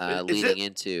pod Is leading it-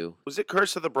 into. Was it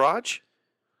Curse of the Broad?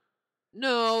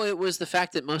 No, it was the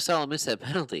fact that Mo Salah missed that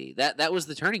penalty. That was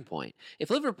the turning point. If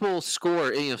Liverpool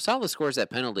score, if Salah scores that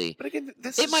penalty, But again,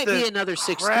 this it is might the be another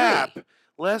 6-3. crap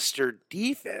Leicester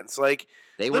defense. Like,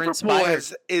 They were Liverpool inspired.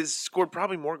 is scored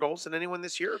probably more goals than anyone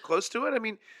this year or close to it. I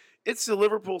mean, it's the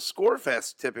Liverpool score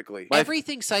fest typically.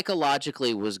 Everything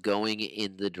psychologically was going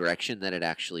in the direction that it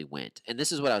actually went. And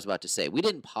this is what I was about to say. We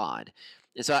didn't pod.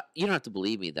 And so you don't have to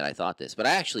believe me that I thought this, but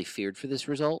I actually feared for this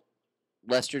result,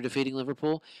 Leicester defeating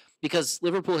Liverpool, because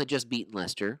Liverpool had just beaten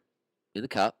Leicester in the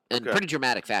Cup in Okay. pretty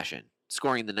dramatic fashion,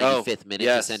 scoring the Oh, 95th minute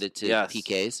yes, to send it to yes.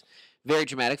 PKs. Very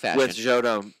dramatic fashion. With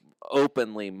Jota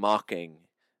openly mocking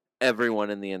everyone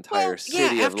in the entire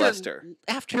city of Leicester.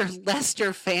 After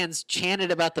Leicester fans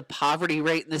chanted about the poverty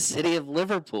rate in the city of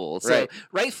Liverpool. So Right.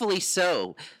 rightfully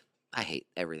so. I hate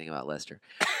everything about Leicester.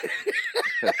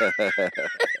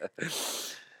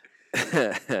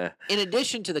 In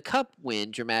addition to the cup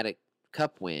win, dramatic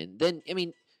cup win, then, I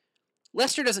mean,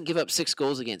 Leicester doesn't give up 6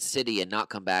 goals against City and not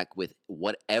come back with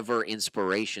whatever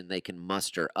inspiration they can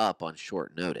muster up on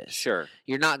short notice. Sure.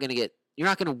 You're not going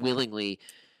to willingly.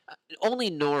 Only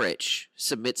Norwich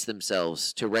submits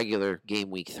themselves to regular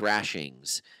game week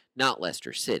thrashings, not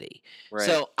Leicester City. Right.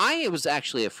 So I was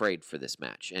actually afraid for this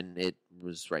match, and it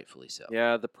was rightfully so.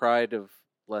 Yeah, the pride of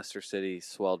Leicester City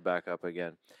swelled back up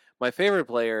again. My favorite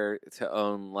player to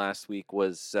own last week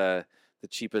was the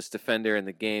cheapest defender in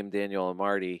the game, Daniel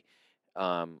Amarty,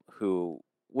 who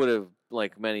would have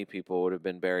like many people, would have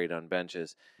been buried on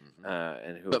benches, Mhm.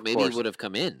 and who, But of maybe he course, would have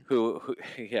come in who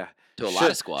yeah, to a lot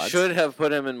of squads. should have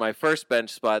put him in my first bench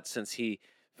spot since he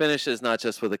finishes not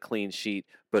just with a clean sheet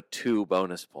but 2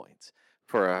 bonus points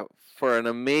for an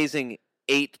amazing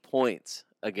 8 points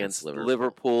against Liverpool.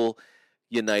 Liverpool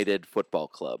United Football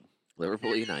Club.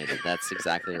 Liverpool United. That's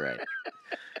exactly right.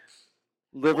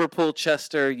 Liverpool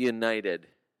Chester United.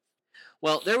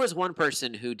 Well, there was one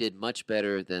person who did much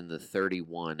better than the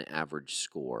 31 average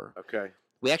score. Okay.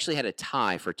 We actually had a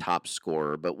tie for top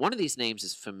scorer, but one of these names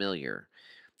is familiar.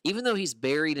 Even though he's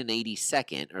buried in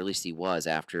 82nd, or at least he was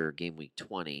after game week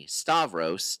 20,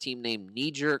 Stavros, team name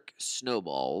Knee Jerk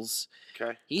Snowballs,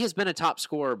 Okay. he has been a top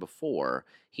scorer before.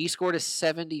 He scored a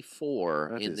 74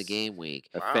 That in the is game week.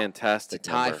 A Wow. The fantastic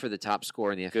tie number. for the top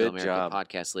scorer in the FPL Good America job.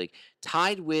 Podcast League.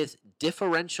 Tied with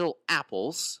Differential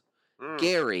Apples, Mm,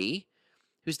 Gary,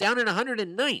 who's down in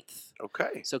 109th.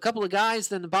 okay. So a couple of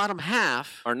guys in the bottom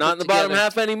half Are not put in the bottom together-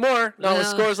 half anymore. Not with No.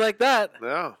 scores like that.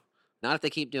 No. Not if they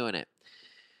keep doing it.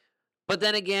 But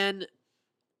then again,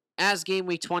 as game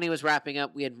week 20 was wrapping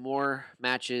up, we had more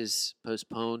matches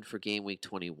postponed for game week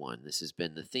 21. This has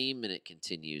been the theme, and it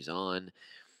continues on.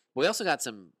 We also got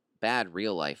some bad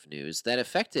real life news that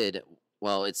affected,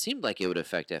 well, it seemed like it would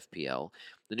affect FPL.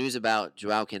 The news about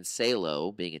Joao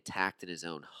Cancelo being attacked in his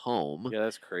own home Yeah,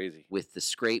 that's crazy. with the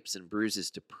scrapes and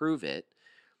bruises to prove it.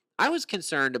 I was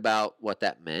concerned about what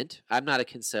that meant. I'm not a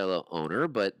Cancelo owner,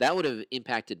 but that would have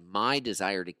impacted my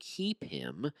desire to keep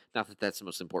him. Not that that's the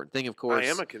most important thing, of course. I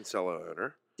am a Cancelo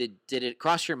owner. Did it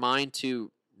cross your mind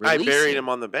to I release buried him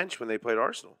on the bench when they played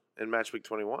Arsenal in match week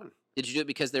 21. Did you do it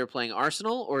because they were playing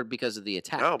Arsenal or because of the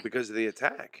attack? No, because of the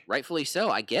attack. Rightfully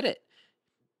so. I get it.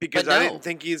 Because But I no. didn't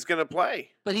think he's going to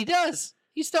play. But he does.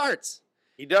 He starts.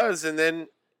 He does, and then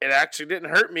it actually didn't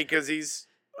hurt me because he's,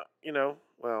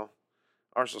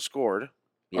 Arsenal scored.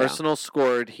 Yeah. Arsenal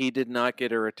scored. He did not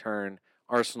get a return.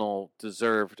 Arsenal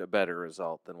deserved a better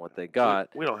result than what they got.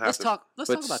 We don't have Let's to. talk but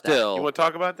about that. still, You want to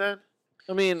talk about that?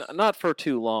 I mean, not for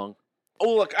too long.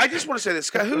 Oh, look, I just want to say this,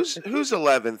 Scott. Who's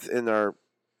 11th in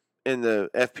the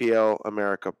FPL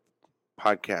America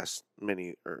podcast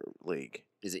mini or league?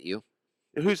 Is it you?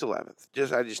 Who's 11th?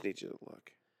 I just need you to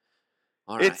look.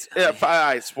 All right.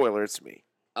 It's spoiler. It's me.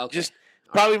 Okay. Just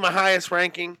probably my highest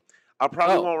ranking. I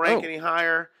probably Oh, won't rank oh. any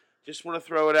higher. Just want to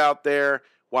throw it out there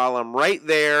while I'm right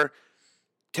there.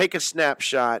 Take a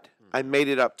snapshot. I made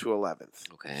it up to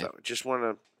 11th. Okay. So just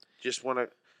want to.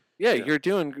 Yeah, Yeah. you're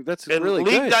doing. That's And really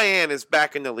League good. Diane is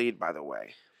back in the lead, by the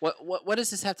way. What does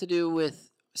this have to do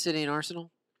with City and Arsenal?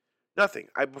 Nothing.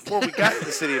 Before we got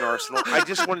to City and Arsenal, I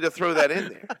just wanted to throw that in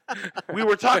there. We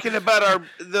were talking about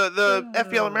the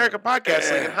FPL America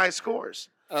podcast league and high scores.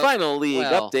 Final league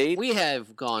Well, update We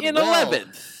have gone in well.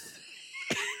 11th.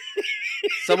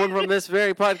 Someone from this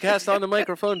very podcast on the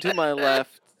microphone to my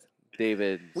left,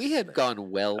 David. We had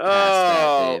gone well past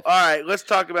Oh, that, Dave. all right. Let's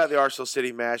talk about the Arsenal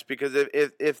City match because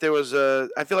if there was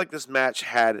I feel like this match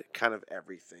had kind of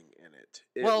everything in it.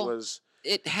 It Well, was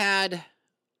It had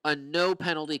a no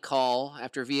penalty call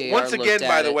after VAR once looked again, at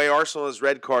by the it. way, Arsenal is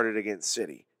red carded against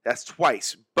City. That's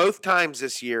twice. Both times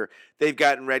this year they've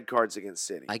gotten red cards against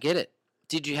City. I get it.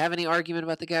 Did you have any argument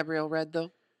about the Gabriel red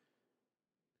though?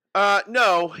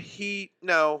 No,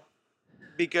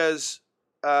 because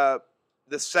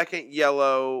the second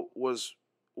yellow was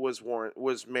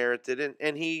merited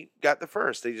and he got the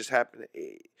first. They just happened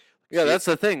to. Yeah, that's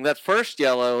the thing. That first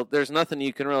yellow, there's nothing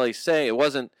you can really say. It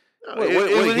wasn't.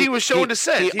 He was showing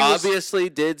dissent. He obviously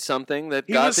did something that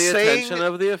got was the saying attention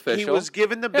of the official. He was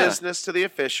giving the Yeah. business to the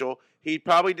official. He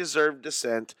probably deserved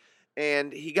dissent,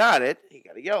 and he got it. He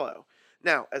got a yellow.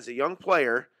 Now, as a young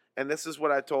player, and this is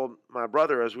what I told my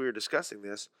brother as we were discussing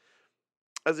this,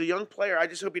 as a young player, I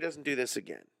just hope he doesn't do this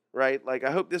again, right? Like,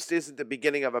 I hope this isn't the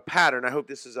beginning of a pattern. I hope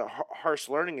this is a harsh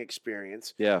learning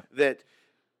experience Yeah. that,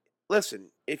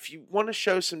 listen, if you want to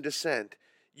show some dissent,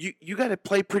 you got to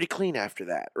play pretty clean after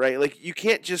that, right? Like, you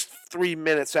can't just 3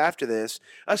 minutes after this,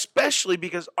 especially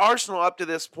because Arsenal up to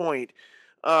this point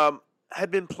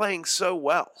had been playing so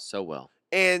well. So well.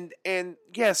 And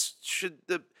yes,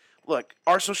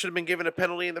 Arsenal should have been given a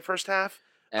penalty in the first half.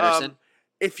 Ederson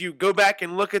If you go back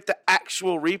and look at the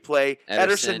actual replay, Ederson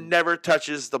Ederson never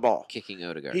touches the ball. kicking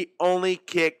Odegaard. He only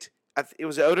kicked. It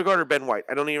was Odegaard or Ben White.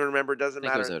 I don't even remember. It I doesn't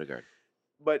think it was matter. Odegaard.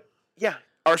 But yeah,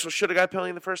 Arsenal should have got a penalty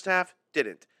in the first half.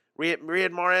 Didn't. Riyad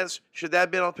Mahrez, should that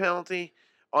have been a penalty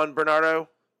on Bernardo?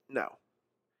 No.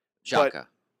 Xhaka.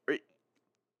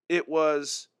 It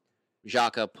was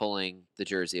Xhaka pulling the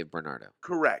jersey of Bernardo.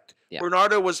 correct. Yeah.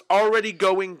 Bernardo was already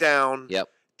going down. Yep.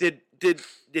 Did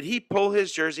he pull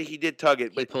his jersey? He did tug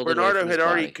it, but pulled it away Bernardo from had his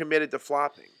already body. committed to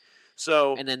flopping.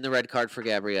 So And then the red card for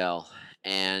Gabrielle,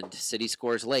 and City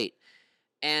scores late.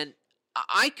 And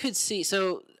I could see.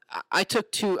 So I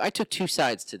took two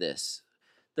sides to this.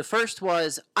 The first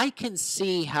was I can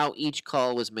see how each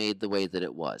call was made the way that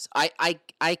it was. I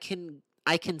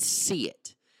can see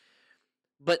it.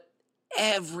 But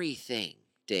everything,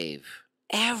 Dave,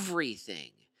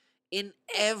 everything in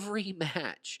every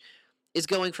match is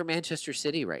going for Manchester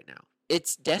City right now.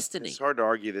 It's destiny. it's hard to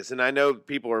argue this, and I know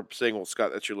people are saying, "Well,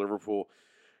 Scott, that's your Liverpool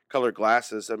colored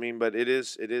glasses." I mean, but it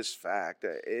is fact.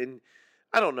 And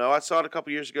I don't know. I saw it a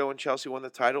couple years ago when Chelsea won the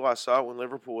title. I saw it when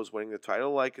Liverpool was winning the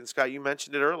title. Like, and Scott, you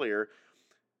mentioned it earlier.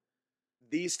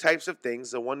 These types of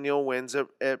things, the 1-0 wins at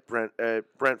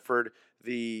Brentford,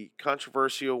 the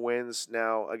controversial wins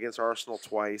now against Arsenal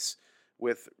twice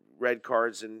with red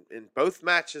cards in both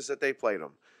matches that they played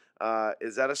them.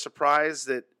 Is that a surprise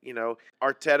that,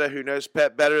 Arteta, who knows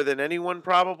Pep better than anyone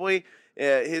probably,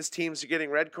 his teams are getting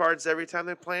red cards every time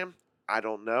they play him? I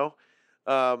don't know.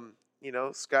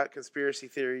 Scott, conspiracy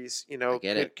theories,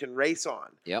 can race on.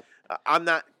 Yep. I'm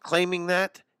not claiming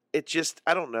that. It just,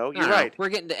 I don't know. You're I don't know. right. We're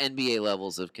getting to NBA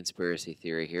levels of conspiracy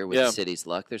theory here with City's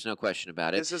luck. There's no question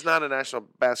about it. This is not a National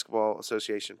Basketball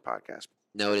Association podcast.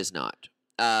 No, it is not.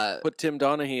 Put Tim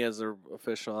Donaghy as their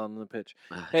official on the pitch.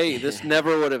 Hey, this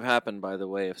never would have happened, by the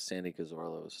way, if Sandy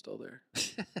Cazorla was still there.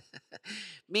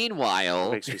 Meanwhile,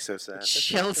 It makes me so sad.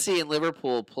 Chelsea and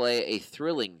Liverpool play a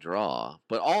thrilling draw,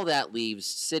 but all that leaves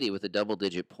City with a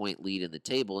double-digit point lead in the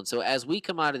table. And so as we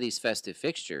come out of these festive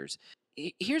fixtures,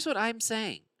 here's what I'm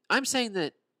saying. I'm saying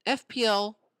that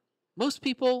FPL, most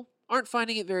people aren't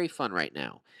finding it very fun right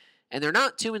now, and they're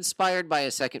not too inspired by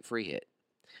a second free hit.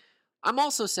 I'm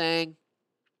also saying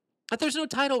that there's no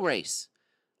title race.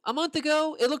 A month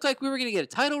ago, it looked like we were going to get a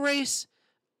title race,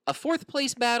 a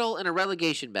fourth-place battle, and a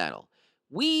relegation battle.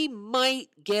 We might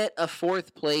get a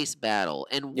fourth-place battle,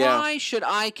 and why should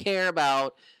I care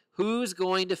about who's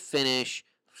going to finish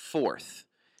fourth?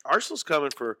 Arsenal's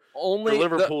coming for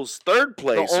Liverpool's third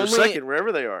place or second,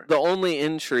 wherever they are. The only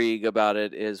intrigue about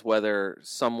it is whether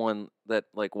someone that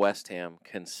like West Ham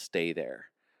can stay there,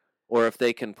 or if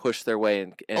they can push their way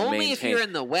and only maintain. If you're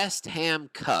in the West Ham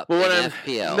Cup Well, in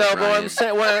FPL. No, Ryan. but I'm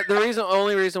saying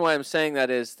only reason why I'm saying that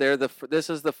is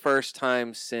this is the first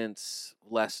time since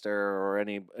Leicester or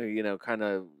any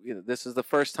this is the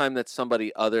first time that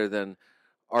somebody other than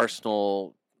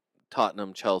Arsenal,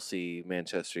 Tottenham, Chelsea,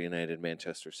 Manchester United,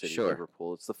 Manchester City,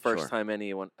 Liverpool. It's the first time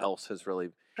anyone else has really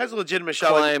has a legitimate shot.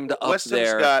 Climbed up West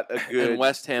there, Ham's got a good and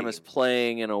West Ham team. is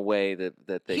playing in a way that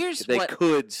they what-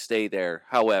 could stay there.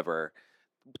 However,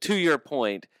 to your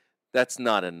point, that's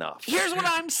not enough. Here's what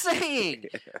I'm saying.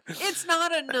 It's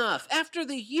not enough. After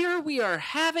the year we are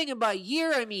having, and by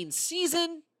year I mean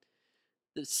season,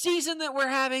 the season that we're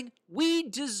having, we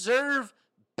deserve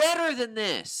better than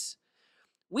this.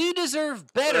 We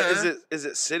deserve better. Is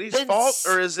it City's than fault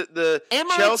or is it the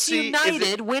Emirates Chelsea?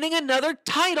 United winning another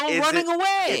title, running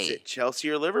away? Is it Chelsea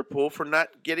or Liverpool for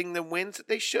not getting the wins that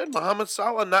they should? Mohamed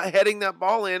Salah not heading that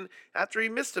ball in after he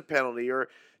missed a penalty, or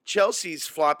Chelsea's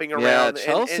flopping around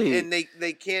Chelsea. and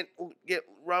they can't get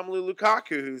Romelu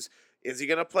Lukaku. Is he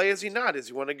going to play? Is he not? Does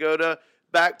he want to go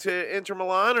back to Inter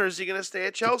Milan, or is he going to stay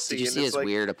at Chelsea? Did you And see it's his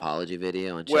weird apology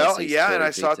video on Well, Chelsea's yeah, and Twitter I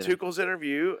saw feed today? Tuchel's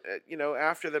interview,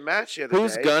 after the match the other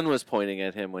Whose day. gun was pointing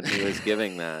at him when he was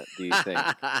giving that? Do you think?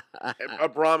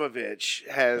 Abramovich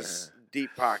has deep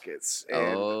pockets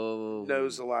and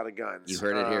knows a lot of guns. You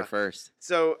heard it here first.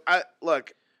 So I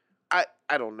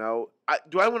don't know.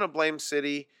 Do I want to blame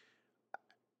City?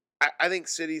 I think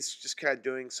City's just kind of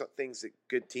doing some things that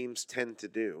good teams tend to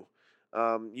do.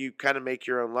 You kind of make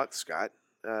your own luck, Scott,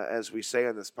 as we say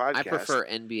on this podcast. I prefer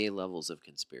NBA levels of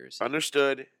conspiracy.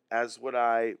 Understood, as would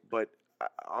I. But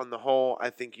on the whole,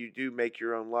 I think you do make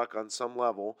your own luck on some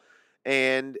level.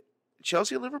 And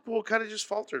Chelsea and Liverpool kind of just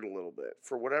faltered a little bit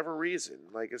for whatever reason.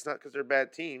 Like, it's not because they're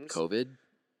bad teams. COVID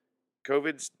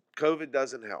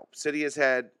doesn't help. City has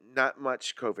had not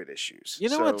much COVID issues. You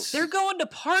know what's- They're going to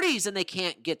parties and they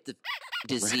can't get the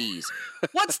disease.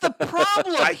 What's the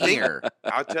problem here?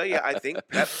 I'll tell you, I think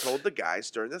Pep told the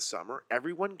guys during the summer,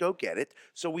 everyone go get it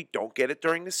so we don't get it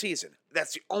during the season.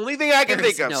 That's the only thing I can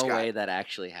There's think of, no Scott. way that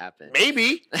actually happened.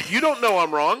 Maybe. You don't know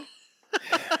I'm wrong.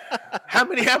 How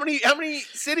many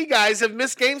City guys have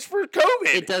missed games for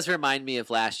COVID? It does remind me of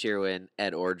last year when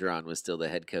Ed Orgeron was still the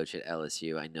head coach at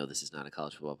LSU. I know this is not a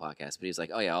college football podcast, but he was like,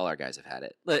 "Oh yeah, all our guys have had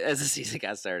it." As the season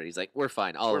got started, he's like, "We're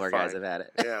fine. All of our guys have had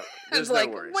it." Yeah, I there's was no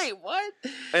like, worries. "Wait, what?"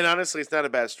 And honestly, it's not a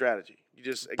bad strategy. You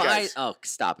just guys,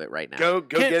 stop it right now. go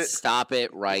get it. Stop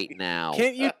it right now.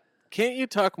 Can't you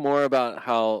talk more about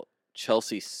how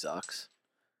Chelsea sucks?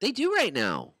 They do right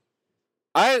now.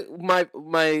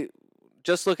 My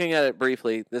just looking at it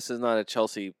briefly, this is not a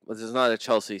Chelsea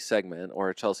segment or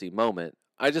a Chelsea moment.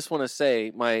 I just want to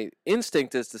say my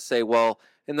instinct is to say, well,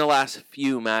 in the last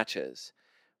few matches,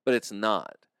 but it's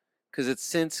not, because it's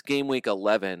since game week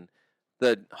 11,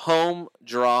 the home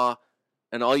draw,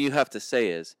 and all you have to say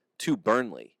is to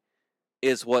Burnley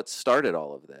is what started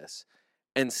all of this.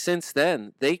 And since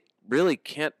then, they really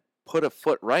can't put a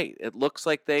foot right. It looks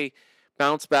like they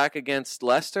bounce back against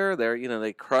Leicester.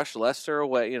 They crush Leicester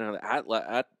away,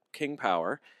 at King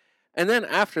Power. And then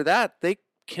after that, they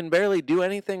can barely do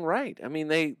anything right. I mean,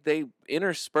 they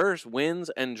intersperse wins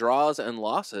and draws and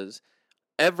losses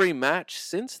every match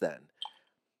since then.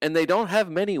 And they don't have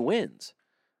many wins.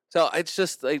 So it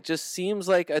just seems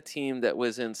like a team that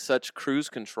was in such cruise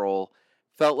control,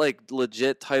 felt like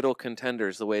legit title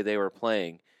contenders the way they were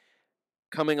playing.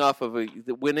 Coming off of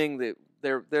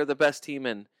they're the best team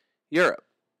in Europe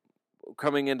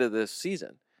coming into this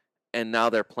season. And now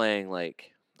they're playing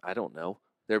like, I don't know.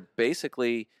 They're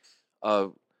basically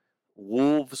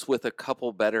Wolves with a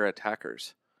couple better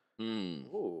attackers.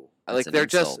 Ooh, Like they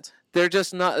just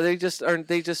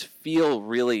feel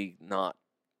really not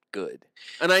good.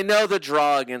 And I know the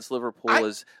draw against Liverpool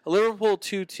is a Liverpool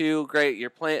 2-2. Great, you're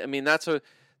playing. I mean, that's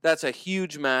a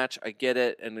huge match. I get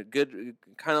it, and a good,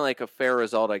 kind of like a fair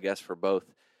result, I guess, for both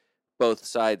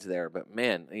sides there. But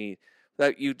man,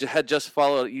 you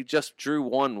just drew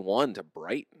 1-1 to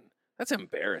Brighton. That's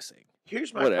embarrassing.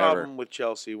 Here's my problem with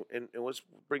Chelsea, and let's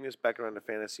bring this back around to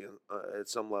fantasy at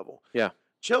some level. Yeah.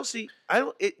 Chelsea,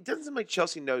 it doesn't seem like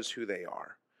Chelsea knows who they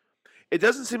are. It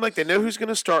doesn't seem like they know who's going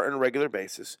to start on a regular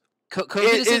basis. COVID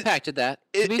has impacted that.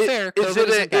 To be fair,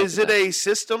 is it a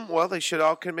system? Well, they should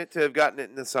all commit to have gotten it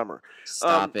in the summer.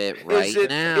 Stop it right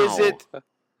now.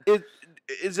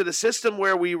 Is it a system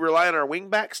where we rely on our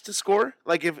wingbacks to score?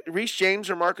 Like if Reece James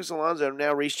or Marcus Alonso,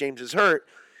 now Reece James is hurt,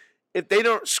 if they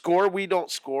don't score, we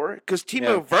don't score. Because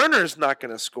Timo Werner's not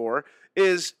going to score.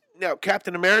 Now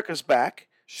Captain America's back.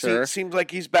 Sure. Seems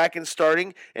like he's back and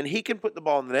starting, and he can put the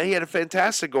ball in the net. He had a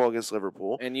fantastic goal against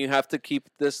Liverpool. And you have to keep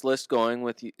this list going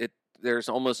with it. There's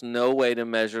almost no way to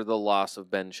measure the loss of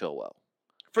Ben Chilwell.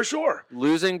 For sure.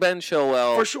 Losing Ben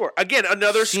Chilwell. For sure. Again,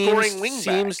 another scoring wingback.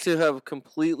 Seems to have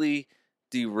completely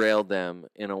derailed them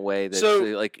in a way that's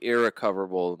like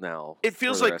irrecoverable now. It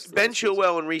feels like Ben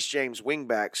Chilwell and Reece James,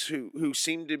 wingbacks, who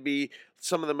seem to be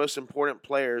some of the most important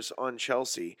players on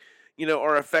Chelsea,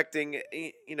 are affecting,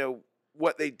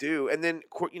 what they do. And then,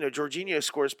 Jorginho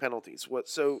scores penalties.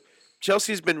 So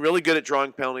Chelsea's been really good at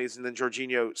drawing penalties, and then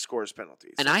Jorginho scores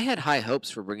penalties. And I had high hopes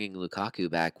for bringing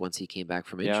Lukaku back once he came back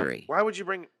from injury. Why would you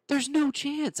bring? There's no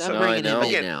chance I'm So bringing him in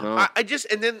Again, now. No. I just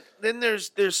and then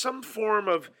there's some form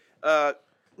of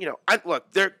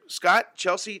Scott,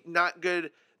 Chelsea not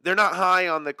good. They're not high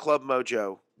on the Club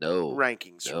Mojo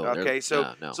rankings. No, okay,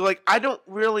 so no. so like I don't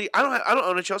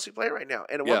own a Chelsea player right now.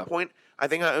 And at one point, I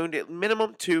think I owned it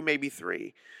minimum 2, maybe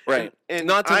 3. Right. And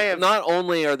not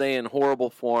only are they in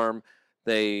horrible form,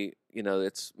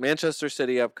 it's Manchester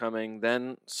City upcoming,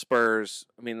 then Spurs.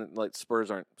 I mean, like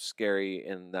Spurs aren't scary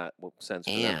in that sense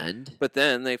for them. But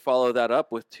then they follow that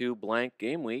up with 2 blank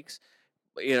game weeks.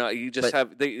 You just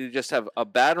have a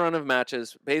bad run of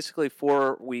matches, basically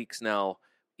 4 weeks now.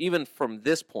 Even from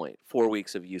this point, 4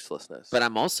 weeks of uselessness. But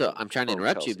I'm trying to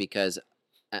interrupt you because,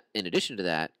 in addition to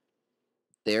that,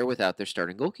 they're without their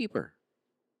starting goalkeeper.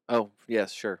 Oh,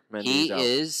 yes, sure. He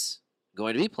is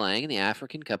going to be playing in the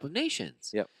African Cup of Nations.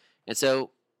 Yep. And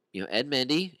so, Ed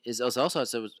Mendy is also,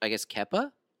 so I guess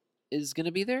Kepa is going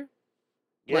to be there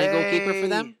playing goalkeeper for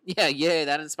them. Yeah, yay.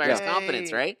 That inspires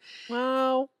confidence, right?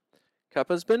 Well,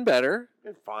 Kepa's been better.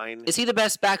 Been fine. Is he the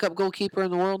best backup goalkeeper in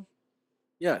the world?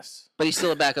 Yes. But he's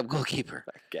still a backup goalkeeper.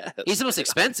 I guess. He's the most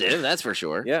expensive, that's for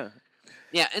sure. Yeah.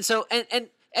 Yeah, and so and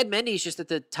Ed Mendy is just at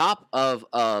the top of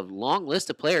a long list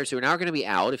of players who are now going to be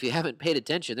out. If you haven't paid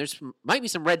attention, might be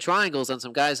some red triangles on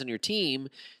some guys on your team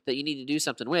that you need to do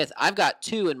something with. I've got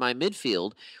 2 in my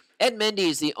midfield. Ed Mendy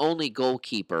is the only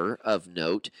goalkeeper of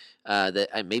note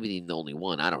maybe even the only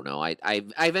one. I don't know. I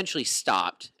eventually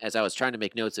stopped as I was trying to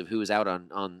make notes of who was out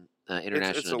on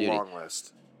international duty. It's a long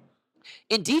list.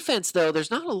 In defense, though, there's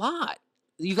not a lot.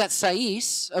 You've got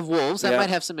Saiss of Wolves. That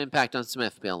might have some impact on some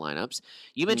FPL lineups.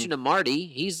 You mentioned Amarty.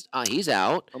 He's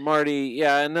out. Amarty,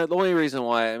 yeah. And the only reason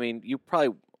why, I mean, you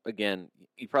probably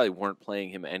weren't playing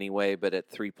him anyway, but at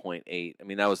 3.8, I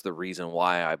mean, that was the reason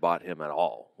why I bought him at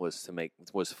all, was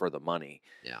for the money.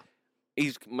 Yeah.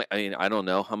 I don't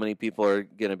know how many people are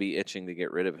going to be itching to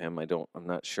get rid of him. I'm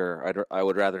not sure. I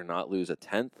would rather not lose a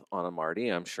 10th on Amarty.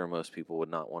 I'm sure most people would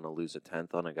not want to lose a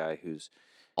 10th on a guy who's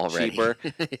already cheaper.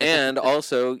 And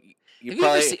also,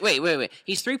 wait.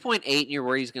 He's 3.8, and you're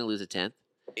worried he's going to lose a 10th?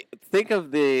 Think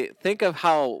of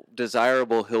how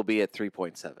desirable he'll be at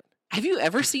 3.7. Have you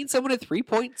ever seen someone at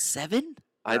 3.7?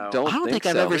 I No. don't I don't think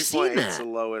I've so. ever seen 3.8 's that. the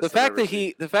lowest. The I've fact ever that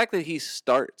seen. the fact that he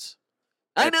starts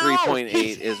I at know.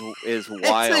 3.8 is It's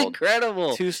wild.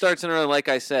 incredible. 2 starts in a row, like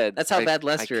I said. That's how bad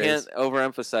Leicester I is. can't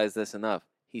overemphasize this enough.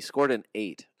 He scored an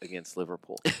 8 against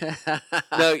Liverpool.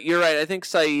 No, you're right. I think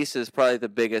Saiss is probably the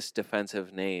biggest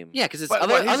defensive name. Yeah, because it's But,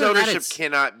 other, but his other than that, ownership it's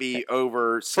cannot be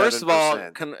over 7%. First of all,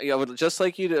 I would just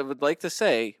like you to would like to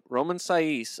say Roman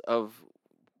Saiss of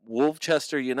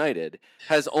Wolvechester United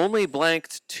has only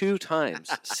blanked 2 times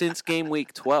since game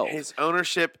week 12. his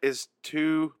ownership is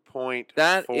 2.4%.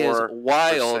 That is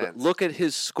wild. Look at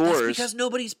his that's scores. because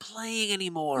nobody's playing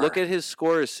anymore. Look at his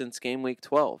scores since game week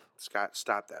 12. Scott,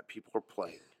 stop that. People are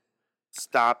playing.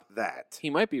 Stop that. He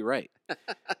might be right.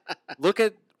 Look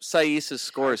at Saiss's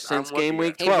scores I'm since looking game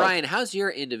week at it. Hey 12. Brian, how's your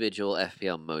individual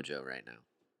FPL mojo right now?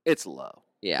 It's low.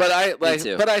 Yeah, But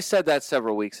too. I said that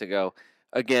several weeks ago.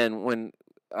 Again, when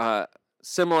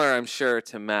similar, I'm sure,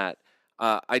 to Matt,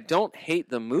 I don't hate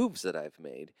the moves that I've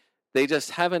made. They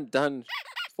just haven't done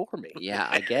for me. Yeah,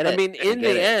 I get it. I mean, in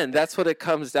the end, that's what it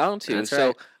comes down to. That's So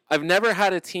right. I've never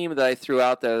had a team that I threw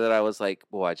out there that I was like,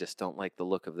 boy, I just don't like the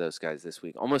look of those guys this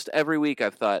week. Almost every week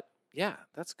I've thought, yeah,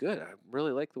 that's good. I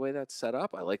really like the way that's set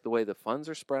up. I like the way the funds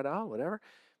are spread out, whatever.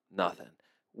 Nothing.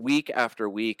 Week after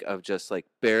week of just like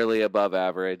barely above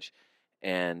average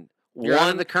and You're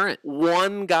on the current.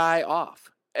 one guy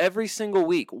off. Every single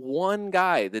week, one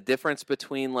guy. The difference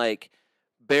between like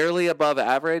barely above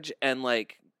average and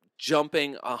like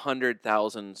jumping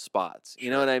 100,000 spots.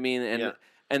 You know what I mean? And Yeah.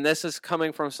 and this is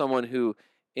coming from someone who,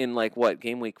 in like what,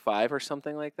 game week 5 or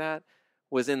something like that,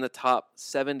 was in the top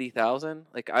 70,000.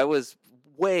 Like I was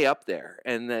way up there,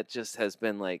 and that just has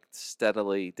been like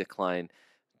steadily declined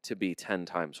to be 10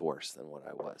 times worse than what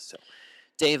I was. So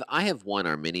Dave, I have won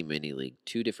our mini league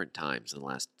 2 different times in the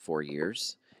last 4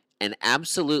 years, and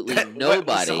absolutely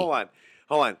nobody. So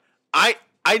hold on.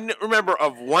 I remember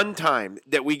of one time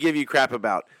that we give you crap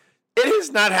about. It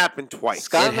has not happened twice.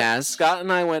 It has. Scott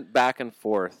and I went back and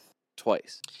forth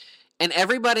twice. And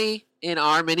everybody in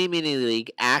our mini league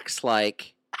acts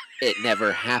like it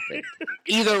never happened.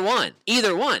 Either one.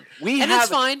 We And have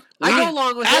it's fine. I go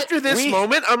along with After it. this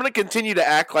moment, I'm going to continue to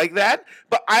act like that,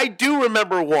 but I do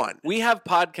remember one. We have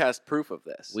podcast proof of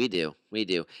this. We do.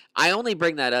 I only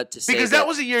bring that up to say Because that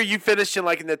was a year you finished in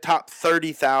like in the top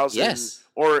 30,000. Yes.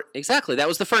 Or exactly. That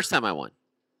was the first time I won.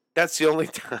 that's the only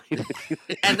time.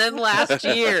 And then last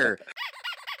year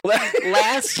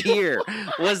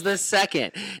was the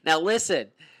second. Now listen,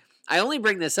 I only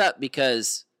bring this up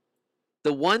because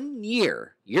the one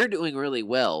year you're doing really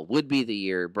well would be the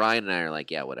year Brian and I are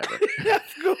like, yeah, whatever.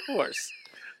 Of course.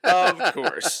 Of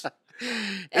course.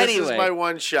 Anyway, This is my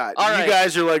one shot. All you right.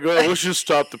 guys are like, oh, let's just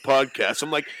stop the podcast.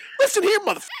 I'm like, listen here,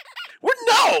 motherfucker.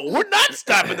 We're not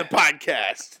stopping the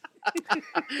podcast.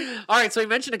 all right, so we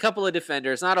mentioned a couple of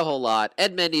defenders, not a whole lot.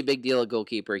 Ed Mendy, big deal at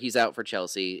goalkeeper. He's out for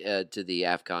Chelsea to the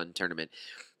AFCON tournament.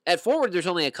 At forward, there's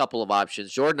only a couple of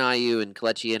options. Jordan Ayew and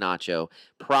Kelechi Iheanacho.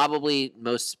 Probably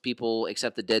most people,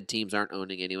 except the dead teams, aren't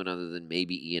owning anyone other than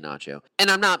maybe Iheanacho. And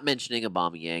I'm not mentioning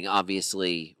Aubameyang.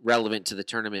 Obviously relevant to the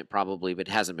tournament probably, but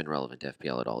hasn't been relevant to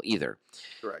FPL at all either.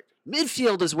 Correct.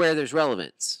 Midfield is where there's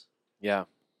relevance. Yeah.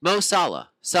 Mo Salah,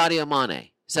 Sadio Mane,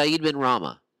 Said Ben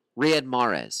Rama, Riyad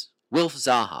Mahrez, Wilf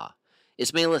Zaha,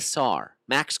 Ismail Assar,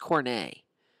 Max Cornet.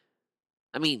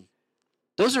 I mean,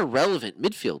 those are relevant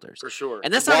midfielders. For sure.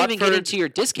 And that's not even Watford- getting to your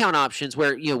discount options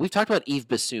where, we've talked about Yves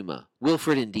Bissouma,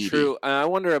 Wilfred Ndidi. True. I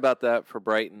wonder about that for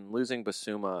Brighton. Losing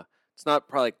Basuma. It's not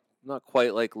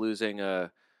quite like losing I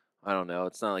don't know.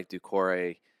 It's not like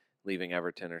Doucouré leaving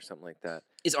Everton or something like that.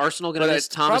 Is Arsenal going But to it's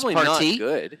miss Thomas probably Partey? not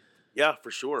good. Yeah,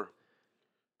 for sure.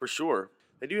 For sure.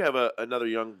 They do have another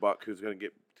young buck who's going to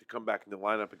come back in the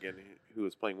lineup again, who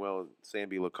is playing well,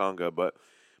 Sambi Lokonga.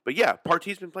 But yeah,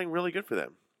 Partey's been playing really good for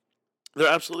them. They're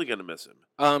absolutely going to miss him.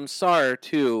 Sarr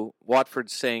too.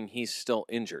 Watford's saying he's still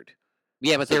injured.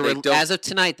 Yeah, but So they don't- as of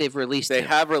tonight, they've released They him.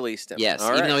 have released him. Yes, All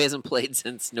even right. though he hasn't played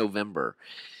since November.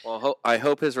 Well, I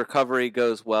hope his recovery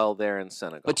goes well there in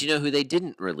Senegal. But you know who they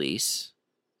didn't release?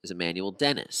 Is Emmanuel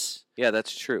Dennis. Yeah,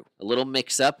 that's true. A little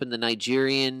mix-up in the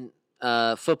Nigerian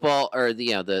football, or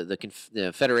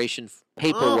the federation Oh,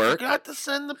 paperwork. forgot to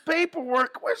send the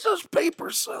paperwork. Where's those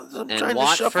papers? I'm And trying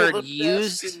Watford to shuffle the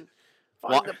used- desk and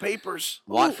find the papers.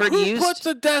 Watford Who used. put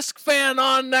the desk fan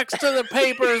on next to the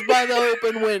papers by the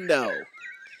open window?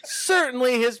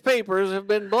 Certainly his papers have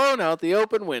been blown out the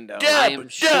open window. I am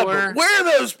sure- where are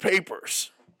those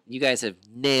papers? You guys have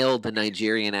nailed the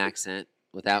Nigerian accent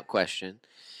without question.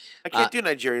 I can't do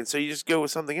Nigerian, so you just go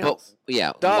with something But else.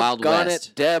 yeah, Wild Doggone West.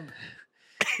 it, Deb.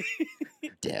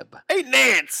 Deb. Hey,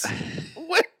 Nance.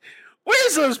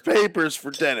 Where's those papers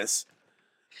for Dennis?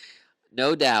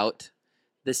 No doubt,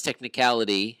 this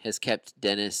technicality has kept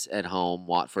Dennis at home.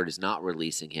 Watford is not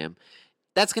releasing him.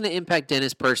 That's going to impact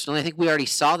Dennis personally. I think we already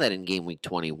saw that in game week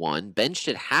 21. Benched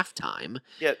at halftime.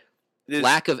 Yeah.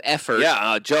 Lack of effort.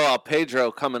 Yeah, Joao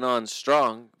Pedro coming on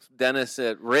strong. Dennis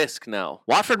at risk now.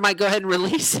 Watford might go ahead and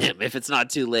release him if it's not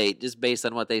too late, just based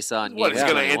on what they saw in What, game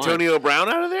he's going to 21. Antonio Brown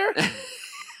out of there?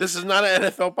 This is not an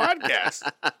NFL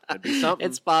podcast. That'd be something.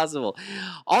 It's possible.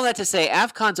 All that to say,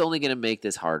 AFCON's only going to make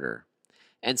this harder.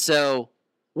 And so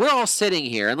we're all sitting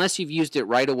here, unless you've used it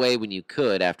right away when you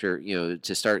could after,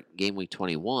 to start game week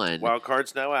 21. Wild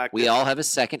card's now active. We all have a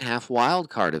second half wild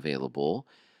card available.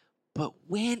 But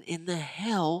when in the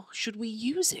hell should we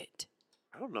use it?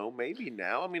 I don't know. Maybe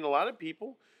now. I mean, a lot of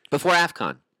people. Before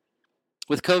AFCON.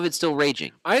 With COVID still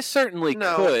raging. I certainly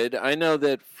No. could. I know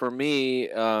that for me,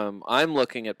 I'm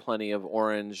looking at plenty of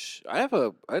orange.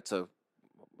 It's a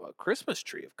Christmas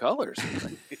tree of colors.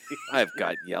 I've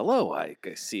got yellow. I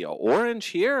see a orange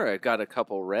here. I got a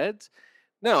couple reds.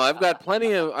 No, I've got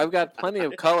plenty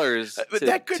of colors But to,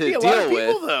 that could to be a deal lot of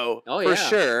people, with. though. Oh, For yeah.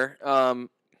 sure.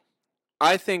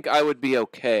 I think I would be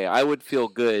okay. I would feel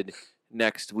good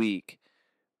next week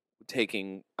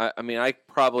taking. I mean, I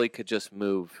probably could just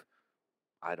move.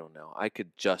 I don't know. I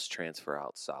could just transfer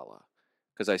out Salah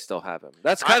because I still have him.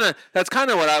 That's kind of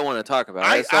what I want to talk about.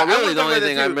 I Really, would the only look at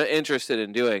thing it I'm too. interested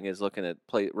in doing is looking at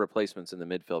replacements in the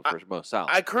midfield for Mo Salah.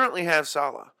 I currently have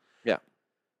Salah. Yeah.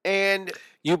 And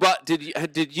You bought?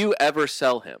 Did you ever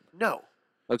sell him? no.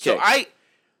 Okay.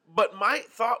 But my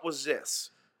thought was this.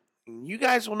 And you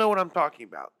guys will know what I'm talking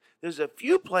about. There's a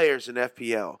few players in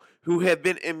FPL who have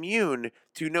been immune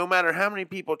to no matter how many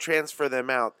people transfer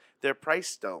them out, their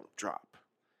price don't drop.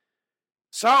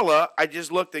 Salah, I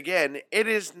just looked again, it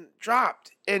is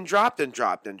dropped and dropped and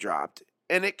dropped and dropped.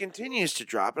 And it continues to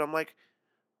drop. And I'm like,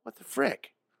 what the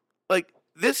frick? Like,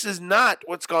 this is not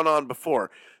what's gone on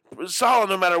before. Salah,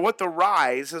 no matter what the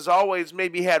rise, has always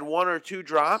maybe had one or two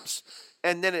drops.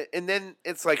 And then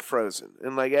it's like frozen.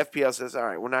 And like FPL says, all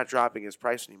right, we're not dropping his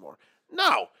price anymore.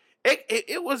 No. It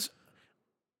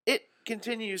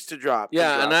continues to drop.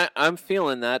 Yeah, drop. and I'm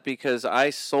feeling that because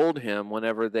I sold him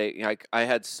whenever I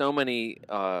had so many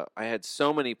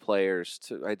players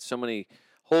I had so many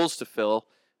holes to fill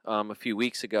a few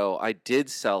weeks ago. I did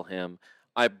sell him.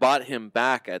 I bought him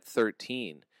back at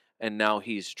 13, and now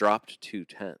he's dropped to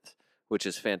 10th, which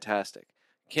is fantastic.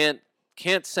 Can't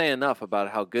say enough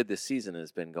about how good this season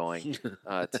has been going.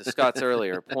 To Scott's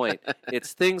earlier point,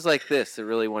 it's things like this that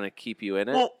really want to keep you in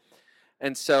it. Well,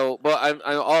 And so, but I'm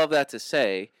all of that to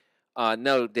say,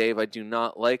 no, Dave, I do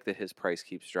not like that his price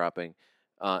keeps dropping,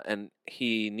 and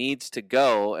he needs to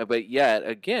go. But yet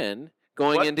again,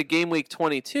 going into game week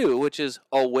 22, which is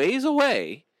a ways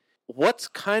away, what's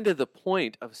kind of the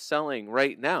point of selling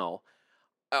right now?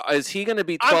 Is he going to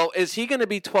be 12? Is he going to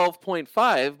be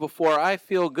 12.5 before I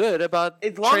feel good about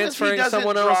as long transferring as he doesn't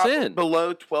someone else drop in?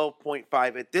 below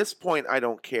 12.5, at this point, I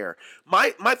don't care.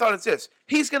 My thought is this: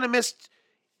 he's going to miss.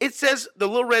 It says the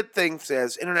little red thing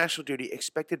says international duty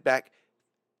expected back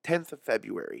 10th of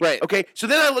February. Right. Okay. So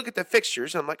then I look at the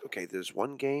fixtures. And I'm like, okay, there's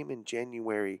one game in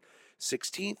January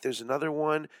 16th. There's another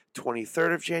one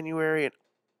 23rd of January, and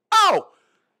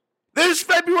there's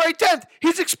February 10th.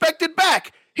 He's expected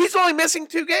back. He's only missing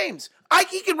 2 games.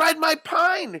 He can ride my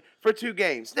pine for 2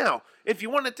 games. Now, if you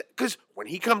want to, because when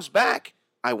he comes back,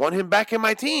 I want him back in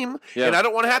my team, and I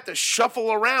don't want to have to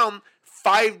shuffle around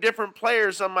 5 different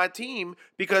players on my team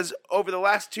because over the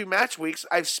last 2 match weeks,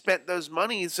 I've spent those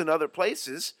monies in other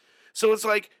places. So it's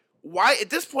like, why at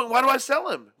this point? Why do I sell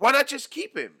him? Why not just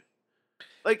keep him?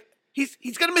 Like he's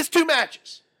going to miss 2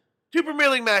 matches, 2 Premier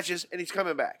League matches, and he's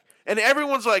coming back. And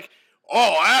everyone's like,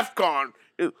 "Oh, AFCON!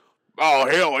 Oh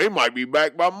hell, he might be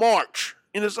back by March."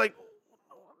 And it's like,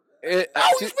 he's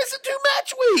missing 2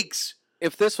 match weeks.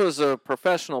 If this was a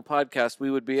professional podcast,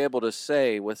 we would be able to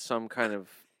say with some kind of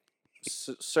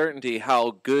certainty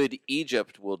how good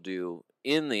Egypt will do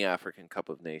in the African Cup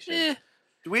of Nations.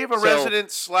 Do we have a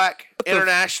resident Slack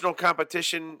international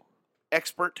competition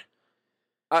expert?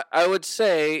 I would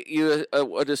say you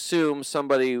would assume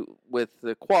somebody with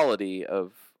the quality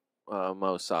of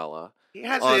Mo Salah. He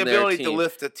has on the their ability to team.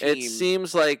 lift a team. It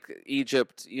seems like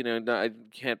Egypt, I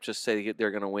can't just say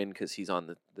they're going to win because he's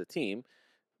on the team.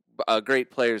 Great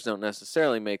players don't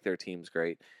necessarily make their teams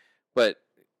great, but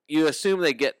you assume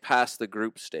they get past the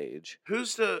group stage.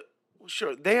 Who's the?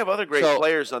 Sure, they have other great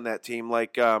players on that team,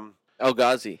 like El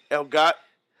Ghazi.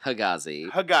 Hagazi.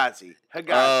 Hagazi.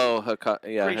 Oh,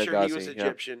 Pretty sure he was Higazi, yeah.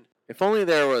 Egyptian. If only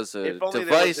there was a If only there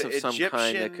device was of an some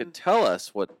kind that Egyptian could tell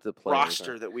us what the players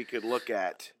roster are. that we could look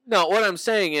at. No, what I'm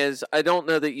saying is, I don't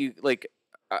know that you like.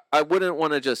 I wouldn't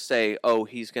want to just say, "Oh,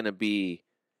 he'll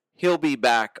be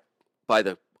back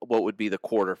by what would be the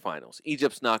quarterfinals."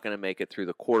 Egypt's not going to make it through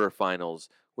the quarterfinals,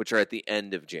 which are at the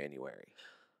end of January.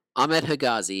 Ahmed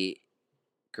Higazi,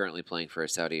 currently playing for a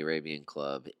Saudi Arabian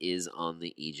club, is on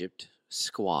the Egypt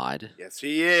squad. Yes,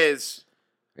 he is.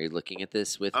 Are you looking at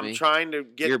this with I'm me? trying to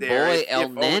get Your there. boy If El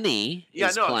only- Neni Yeah,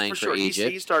 is no, playing for sure.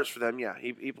 Egypt. He starts for them. Yeah,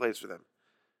 he plays for them.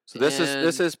 So this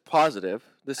is positive.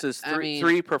 This is I mean-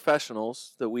 three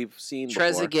professionals that we've seen before.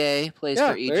 Trezeguet plays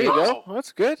Yeah, for Egypt. there you go. Wow.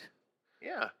 That's good.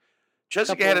 Yeah. Trezeguet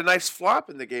Couple- had a nice flop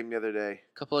in the game the other day.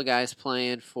 A couple of guys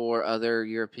playing for other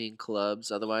European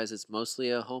clubs. Otherwise, it's mostly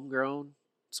a homegrown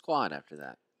squad after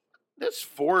that. That's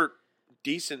four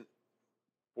decent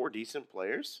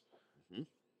players. Mhm.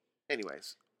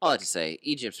 Anyways, All I have to say,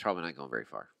 Egypt's probably not going very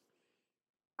far.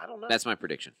 I don't know. That's my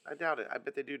prediction. I doubt it. I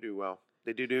bet they do well.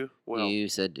 They do well. You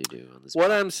said doo-doo on this. What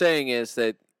pod. I'm saying is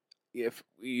that if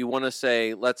you want to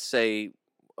say, let's say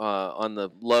on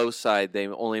the low side, they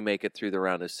only make it through the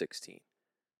round of 16,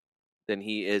 then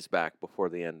he is back before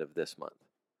the end of this month.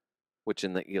 Which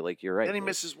you're right. Then he Dave.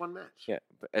 misses one match. Yeah,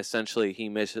 but essentially he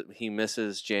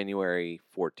misses January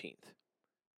 14th,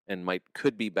 and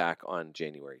could be back on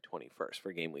January 21st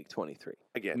for game week 23.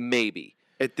 Again, Maybe.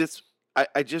 at this,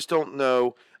 I just don't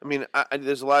know. I mean,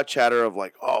 there's a lot of chatter of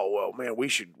like, oh well, man, we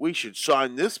should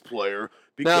sign this player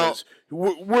because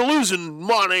we're losing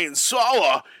Mane and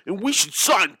Salah, and we should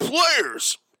sign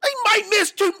players. They might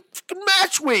miss 2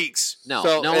 match weeks. No,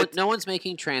 So no one's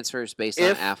making transfers based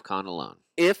on AFCON alone.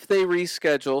 If they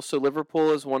reschedule, so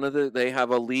Liverpool is they have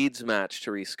a Leeds match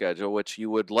to reschedule, which you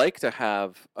would like to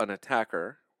have an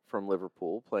attacker from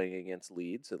Liverpool playing against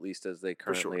Leeds, at least as they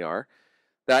currently are.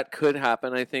 That could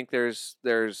happen. I think there's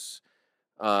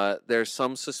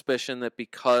some suspicion that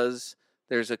because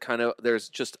there's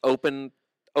just open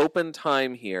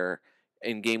time here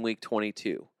in game week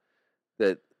 22,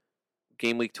 that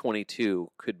game week 22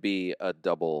 could be a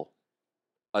double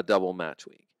match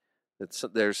week.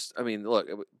 Look,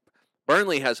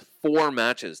 Burnley has 4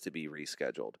 matches to be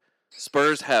rescheduled.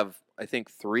 Spurs have, I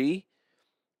think, 3.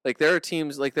 Like there are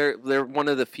teams, like they're one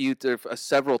of the few.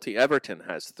 Several teams. Everton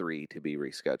has 3 to be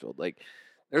rescheduled. Like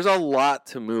there's a lot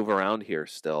to move around here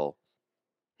still.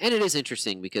 And it is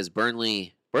interesting because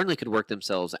Burnley could work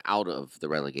themselves out of the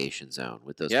relegation zone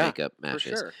with those makeup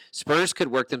matches. For sure. Spurs could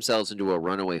work themselves into a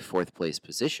runaway 4th place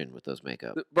position with those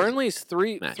makeup. Burnley's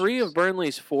three matches. of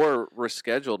Burnley's 4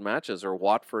 rescheduled matches are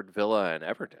Watford, Villa, and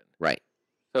Everton. Right.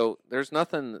 So there's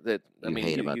nothing that You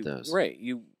hate about those. Right.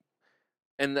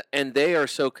 And they are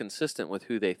so consistent with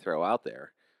who they throw out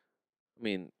there. I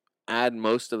mean, add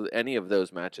most of any of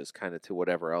those matches kind of to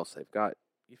whatever else they've got.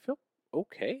 You feel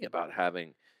okay about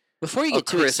having Before you get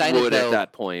too Chris excited, Wood though, at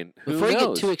that point. before you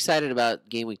knows? get too excited about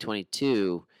game week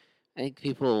 22, I think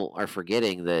people are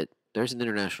forgetting that there's an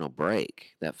international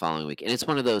break that following week, and it's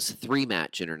one of those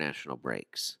 3-match international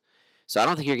breaks. So I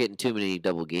don't think you're getting too many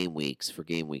double game weeks for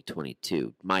game week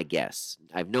 22. My guess.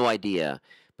 I have no idea,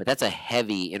 but that's a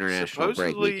heavy international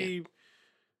break weekend.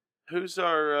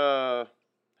 Supposedly,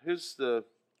 who's the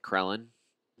Krellin.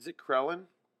 Is it Krellin?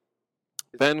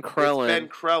 Ben Krellin Ben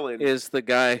Krellin is the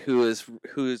guy who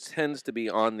tends to be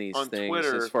on these on things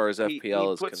Twitter as far as FPL he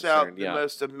is puts concerned. out the Yeah.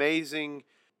 most amazing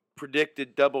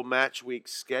predicted double match week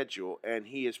schedule, and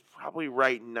he is probably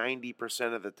right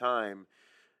 90% of the time.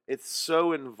 It's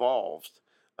so involved.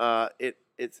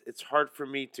 It's hard for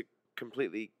me to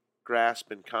completely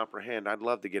grasp and comprehend. I'd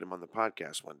love to get him on the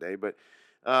podcast one day, but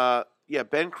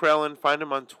Ben Krellin, find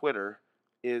him on Twitter,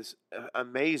 is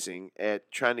amazing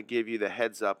at trying to give you the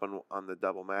heads up on the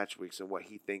double match weeks and what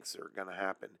he thinks are going to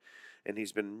happen. And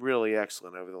he's been really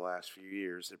excellent over the last few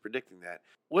years at predicting that.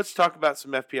 Let's talk about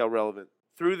some FPL relevant.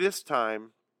 Through this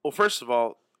time, well, first of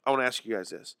all, I want to ask you guys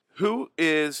this. Who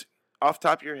is, off the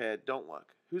top of your head, don't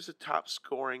look, who's the top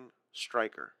scoring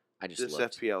striker I just this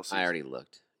looked. FPL season? I already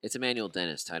looked. It's Emmanuel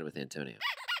Dennis tied with Antonio.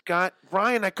 Got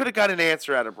Brian. I could have got an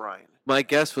answer out of Brian. My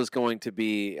guess was going to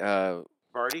be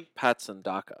Party? Patson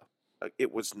Daka.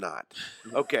 It was not.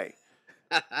 Okay.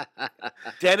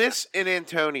 Dennis and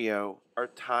Antonio are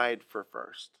tied for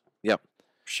first. Yep.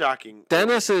 Shocking.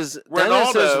 Dennis's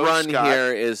Ronaldo, run Scott.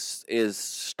 here is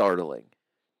startling.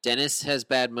 Dennis has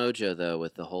bad mojo, though,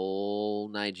 with the whole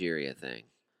Nigeria thing.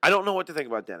 I don't know what to think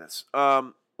about Dennis.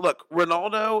 Look,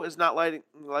 Ronaldo is not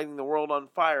lighting the world on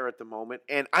fire at the moment,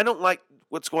 and I don't like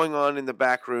what's going on in the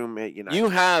back room at United. You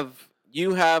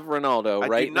have Ronaldo I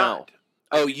right do now. not.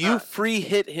 Oh, do you not. free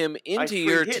hit him I into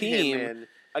your free hit team. him in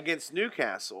against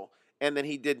Newcastle, and then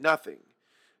he did nothing.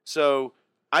 So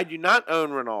I do not own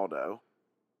Ronaldo.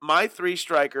 My 3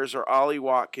 strikers are Ollie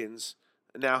Watkins,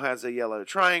 now has a yellow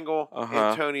triangle,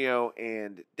 Antonio,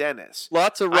 and Dennis.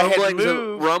 Lots of I had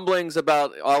rumblings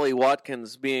about Ollie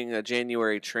Watkins being a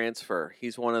January transfer.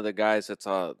 He's one of the guys that's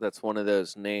one of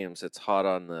those names that's hot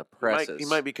on the presses. He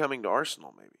might be coming to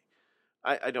Arsenal, maybe.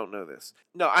 I don't know this.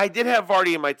 No, I did have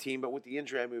Vardy in my team, but with the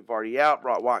injury, I moved Vardy out,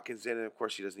 brought Watkins in, and of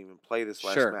course, he doesn't even play this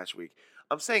last match week.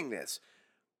 I'm saying this.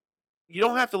 You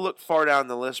don't have to look far down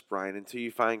the list, Brian, until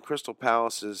you find Crystal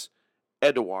Palace's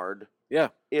Edouard. Yeah.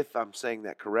 If I'm saying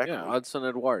that correctly. Yeah, Hudson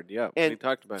Edouard. Yeah, and we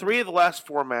talked about 3 of the last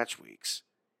 4 match weeks.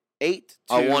 8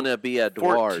 to I want to be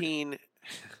Edouard. 14.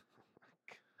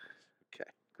 Okay,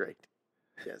 great.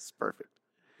 Yes, perfect.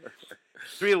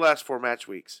 3 of the last 4 match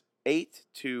weeks. 8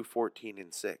 to 14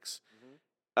 and 6.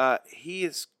 He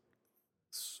is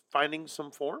finding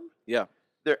some form. Yeah.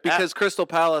 Because Crystal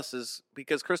Palace is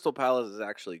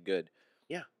actually good.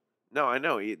 Yeah. No, I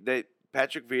know.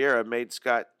 Patrick Vieira made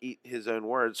Scott eat his own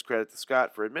words. Credit to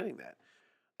Scott for admitting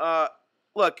that.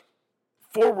 Look,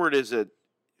 forward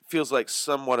feels like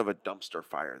somewhat of a dumpster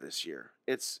fire this year.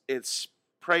 It's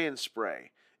pray and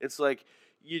spray. It's like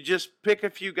you just pick a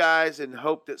few guys and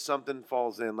hope that something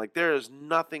falls in. Like there is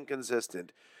nothing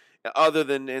consistent other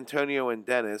than Antonio and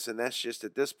Dennis, and that's just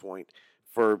at this point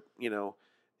for can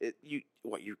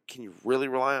you really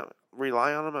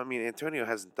rely on him? I mean, Antonio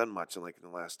hasn't done much in the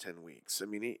last 10 weeks. I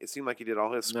mean, it seemed like he did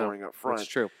all his scoring up front. That's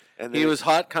true. And he was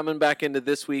hot coming back into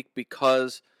this week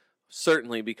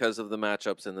certainly because of the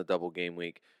matchups in the double game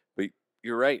week. But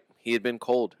you're right. He had been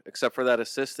cold, except for that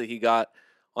assist that he got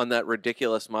on that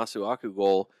ridiculous Masuaku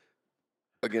goal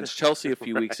against Chelsea a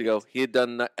few weeks ago. He had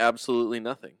done absolutely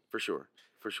nothing. For sure.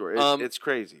 It's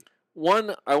crazy.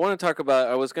 One I want to talk about.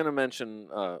 I was going to mention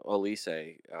Elise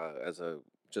as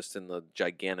just in the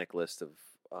gigantic list of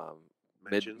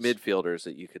midfielders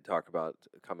that you could talk about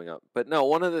coming up. But no,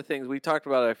 one of the things we talked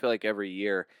about, I feel like every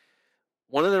year,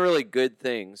 one of the really good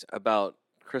things about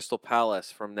Crystal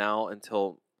Palace from now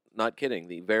until, not kidding,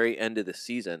 the very end of the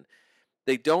season,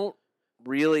 they don't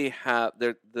really have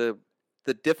the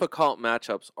difficult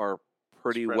matchups are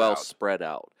pretty spread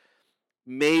out.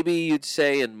 Maybe you'd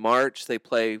say in March they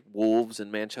play Wolves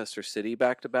and Manchester City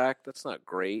back to back. That's not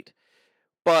great,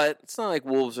 but it's not like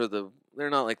Wolves they're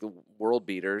not like the world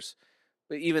beaters.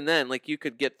 But even then, you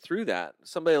could get through that.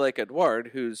 Somebody like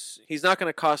Edouard, he's not going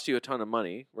to cost you a ton of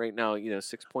money right now.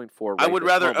 6.4. I would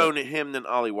rather own him than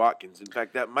Ollie Watkins. In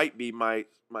fact, that might be my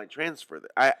transfer.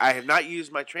 I have not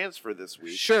used my transfer this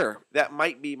week. Sure, that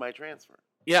might be my transfer.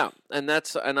 Yeah, and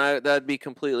that'd be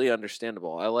completely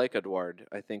understandable. I like Edouard.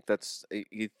 I think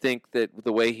you think that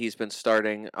the way he's been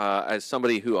starting, as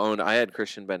somebody who I had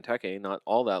Christian Benteke not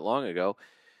all that long ago,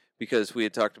 because we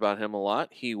had talked about him a lot.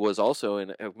 He was also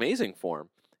in amazing form.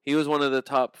 He was one of the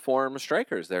top form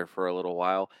strikers there for a little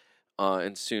while,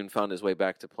 and soon found his way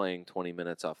back to playing 20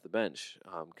 minutes off the bench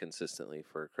consistently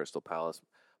for Crystal Palace.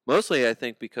 Mostly, I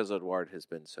think, because Edouard has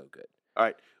been so good. All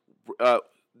right.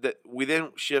 We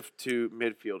then shift to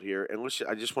midfield here, and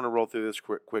I just want to roll through this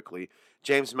quickly.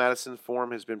 James Maddison's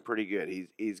form has been pretty good.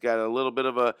 He's got a little bit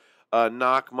of a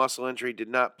knock, muscle injury, did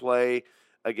not play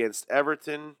against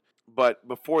Everton, but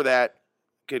before that,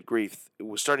 good grief, it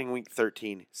was starting week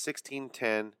 13,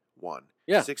 16-10-1.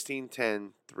 Yeah.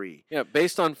 16-10-3. Yeah,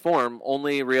 based on form,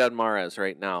 only Riyad Mahrez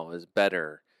right now is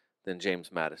better than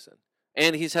James Maddison.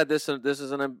 And he's had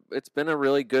it's been a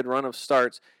really good run of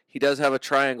starts. He does have a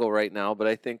triangle right now, but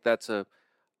I think it's a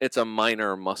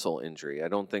minor muscle injury. I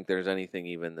don't think there's anything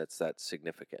even that's that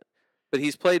significant. But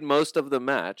he's played most of the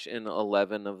match in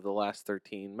 11 of the last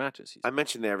 13 matches. I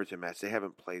mentioned the Everton match. They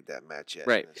haven't played that match yet.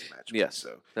 Right. In this match yes.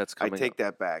 So that's coming I take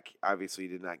that back. Obviously, he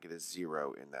did not get a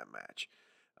 0 in that match.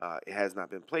 It has not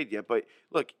been played yet. But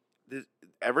look,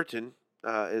 Everton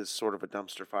is sort of a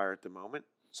dumpster fire at the moment.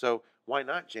 So why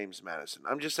not James Maddison?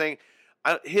 I'm just saying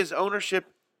his ownership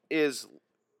is,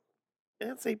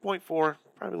 it's 8.4,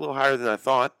 probably a little higher than I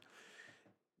thought.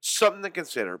 Something to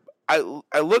consider. I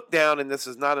look down, and this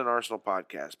is not an Arsenal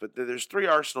podcast, but there's 3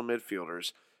 Arsenal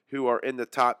midfielders who are in the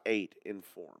top 8 in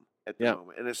form at the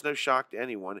moment. And it's no shock to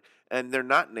anyone. And they're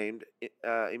not named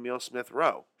Emile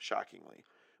Smith-Rowe, shockingly.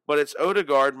 But it's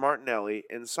Odegaard, Martinelli,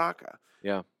 and Saka.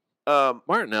 Yeah.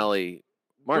 Martinelli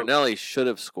should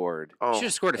have scored. Should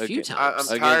have scored a few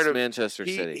times. I'm tired against Manchester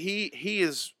City. He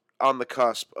is on the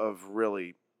cusp of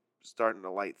really starting to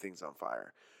light things on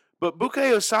fire. But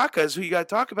Bukayo Saka is who you got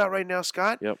to talk about right now,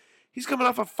 Scott. Yep. He's coming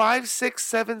off a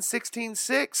 5-6-7,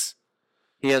 16-6.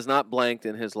 He has not blanked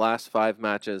in his last 5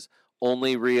 matches.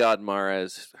 Only Riyad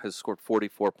Mahrez has scored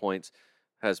 44 points,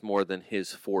 has more than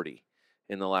his 40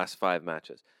 in the last 5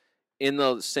 matches. in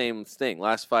the same thing.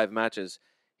 Last 5 matches,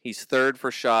 he's third for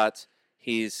shots.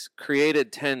 He's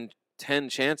created 10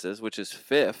 chances, which is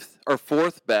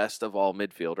fourth best of all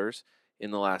midfielders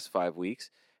in the last 5 weeks.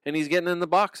 And he's getting in the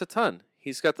box a ton.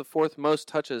 He's got the 4th most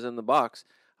touches in the box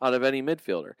out of any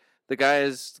midfielder. The guy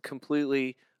is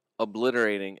completely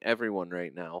obliterating everyone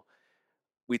right now.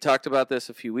 We talked about this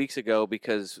a few weeks ago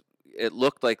because it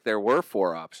looked like there were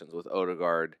 4 options with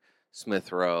Odegaard,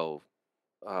 Smith Rowe,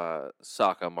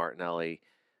 Saka, Martinelli.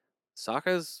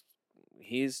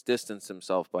 He's distanced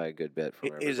himself by a good bit from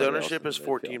His everybody ownership else is in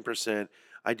the midfield. 14%.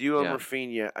 I do own Yeah.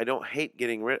 Rafinha. I don't hate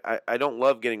getting rid. I don't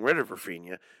love getting rid of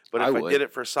Rafinha, but if I I would. did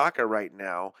it for Saka right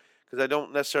now, because I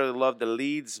don't necessarily love the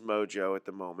Leeds mojo at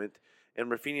the moment,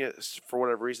 and Rafinha, for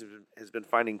whatever reason, has been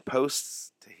finding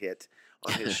posts to hit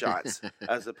on his shots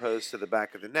as opposed to the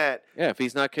back of the net. Yeah, if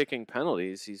he's not kicking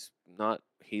penalties, he's not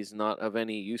of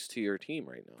any use to your team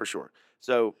right now. For sure.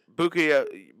 So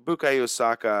Bukayo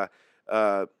Saka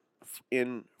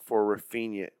in for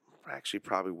Rafinha actually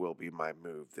probably will be my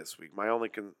move this week. My only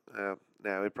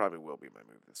it probably will be my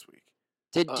move this week.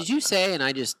 Did you say, and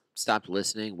I just stopped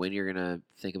listening, when you're going to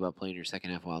think about playing your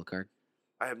second half wild card?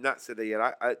 I have not said that yet.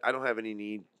 I don't have any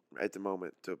need at the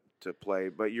moment to play,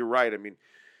 but you're right. I mean,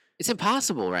 It's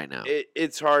impossible right now.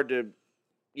 it's hard to.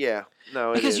 Yeah,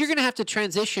 no, Because it you're is. going to have to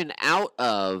transition out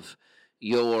of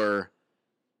your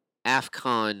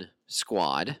AFCON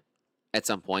squad at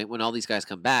some point when all these guys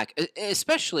come back,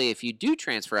 especially if you do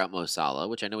transfer out Mo Salah,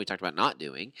 which I know we talked about not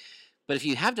doing. But if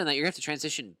you have done that, you're going to have to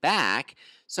transition back.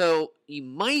 So you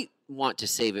might want to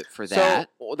save it for that.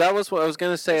 So that was what I was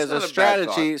going to say That's as a not a bad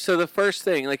strategy. So the first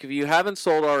thing, like if you haven't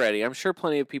sold already, I'm sure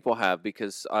plenty of people have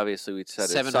because obviously we said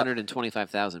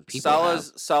 725,000 people have.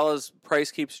 Salah's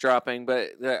price keeps dropping,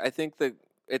 but I think that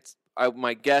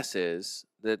my guess is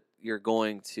that you're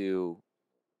going to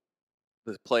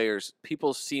the players.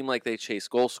 People seem like they chase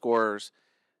goal scorers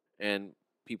and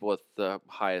people with the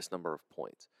highest number of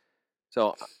points.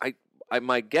 So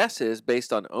my guess is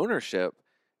based on ownership,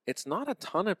 it's not a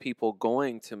ton of people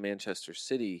going to Manchester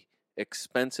City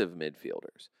expensive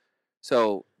midfielders.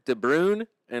 So De Bruyne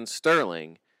and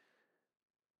Sterling,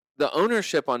 the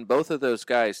ownership on both of those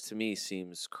guys to me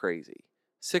seems crazy.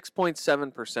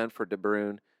 6.7% for De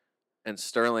Bruyne and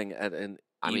Sterling at an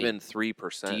even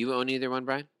 3%. Do you own either one,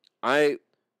 Brian? I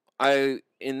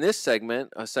in this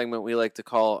segment, a segment we like to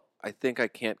call I think I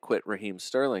can't quit Raheem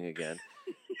Sterling again.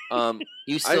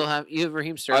 You have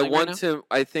Raheem Sterling.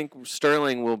 I think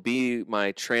Sterling will be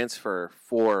my transfer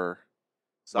for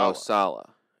Mo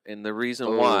Salah. And the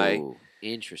reason why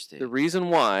Interesting. The reason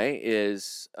why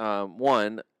is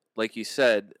one, like you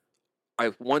said,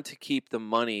 I want to keep the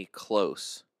money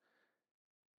close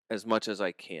as much as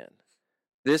I can.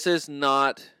 This is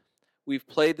not we've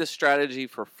played the strategy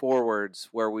for forwards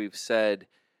where we've said,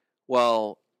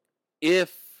 well,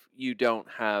 if you don't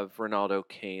have Ronaldo,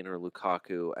 Kane, or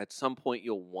Lukaku, at some point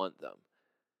you'll want them.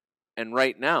 And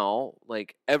right now,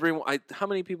 like how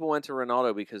many people went to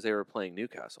Ronaldo because they were playing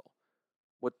Newcastle?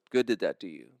 What good did that do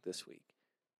you this week?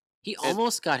 He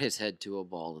almost got his head to a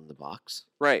ball in the box.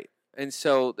 Right. And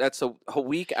so that's a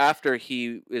week after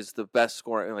he is the best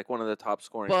scorer, like one of the top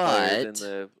scoring players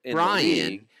in the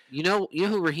league. You know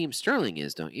who Raheem Sterling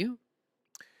is, don't you?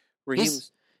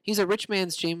 He's a rich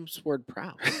man's James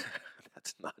Ward-Prowse.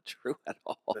 That's not true at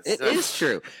all. It is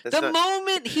true. The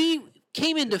moment he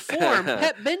came into form,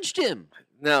 Pep benched him.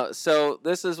 No, so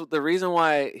this is the reason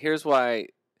why. Here's why.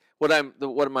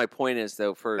 What my point is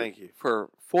though for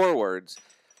forwards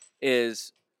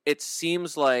is it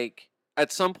seems like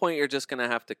at some point you're just going to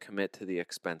have to commit to the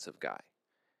expensive guy.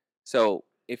 So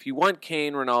if you want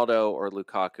Kane, Ronaldo, or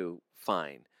Lukaku,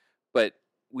 fine. But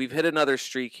we've hit another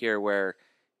streak here where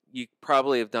you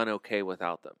probably have done okay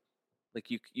without them.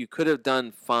 Like you could have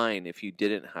done fine if you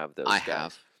didn't have those guys.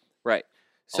 have. Right.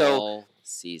 So all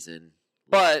season.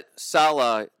 But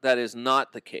Salah, that is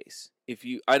not the case.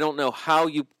 I don't know how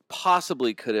you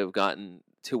possibly could have gotten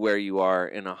to where you are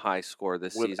in a high score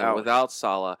this season without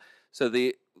Salah. So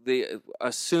the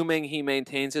assuming he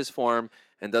maintains his form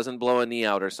and doesn't blow a knee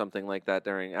out or something like that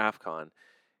during AFCON,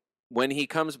 when he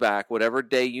comes back, whatever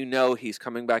day you know he's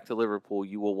coming back to Liverpool,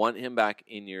 you will want him back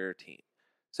in your team.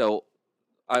 So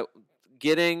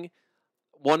getting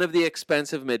one of the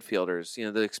expensive midfielders,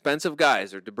 the expensive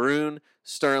guys are De Bruyne,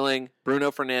 Sterling,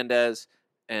 Bruno Fernandes,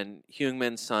 and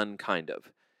Heung-min Son, kind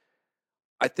of.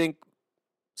 I think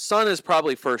Son is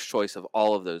probably first choice of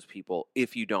all of those people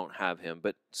if you don't have him,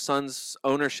 but Son's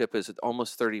ownership is at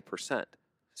almost 30%.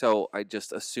 So I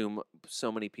just assume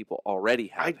so many people already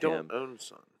have him. I don't own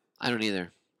Son. I don't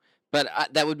either. But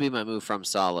that would be my move from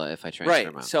Salah if I transfer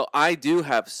him Right. out. So I do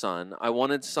have Son. I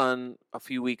wanted Son a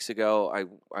few weeks ago.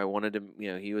 I wanted him.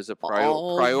 He was a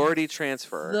priority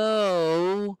transfer.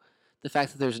 Though the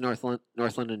fact that there's a North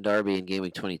London derby in game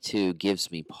week 22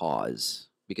 gives me pause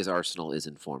because Arsenal is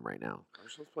in form right now.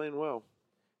 Arsenal's playing well.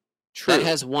 True. That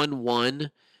has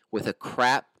 1-1 with a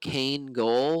crap Kane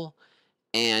goal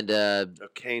and A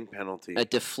Kane penalty. a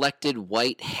deflected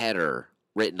white header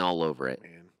written all over it.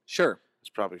 Man, Sure. it's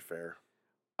probably fair.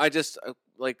 I just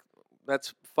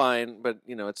that's fine, but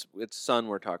it's Son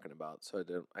we're talking about, so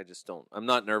I just don't. I'm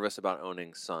not nervous about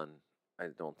owning Son. I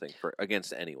don't think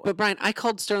against anyone. But Brian, I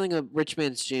called Sterling a rich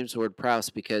man's James Ward-Prowse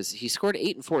because he scored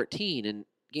 8 and 14 in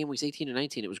game weeks 18 and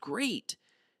 19. It was great.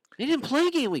 He didn't play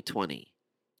game week 20.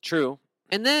 True.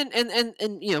 And then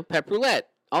and Pep Roulette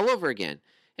all over again.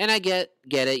 And I get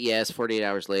it, yes, 48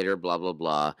 hours later, blah blah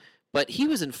blah. But he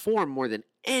was in form more than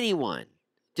anyone.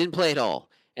 Didn't play at all.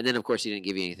 And then of course he didn't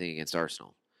give you anything against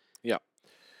Arsenal. Yeah.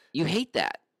 You hate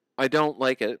that. I don't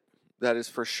like it. That is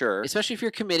for sure. Especially if you're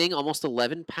committing almost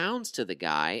 £11 to the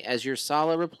guy as your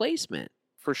Salah replacement.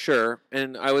 For sure.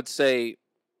 And I would say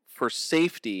for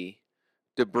safety,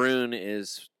 De Bruyne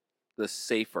is the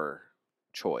safer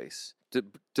choice. De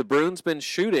Bruyne's been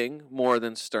shooting more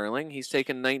than Sterling. He's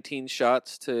taken 19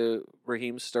 shots to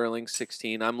Raheem Sterling's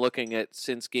 16. I'm looking at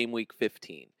since game week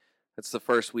 15. That's the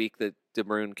first week that De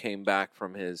Bruyne came back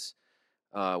from his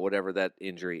whatever that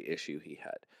injury issue he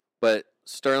had. But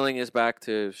Sterling is back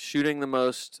to shooting the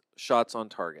most shots on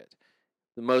target,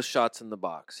 the most shots in the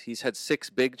box. He's had 6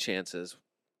 big chances.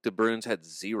 De Bruyne's had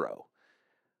 0.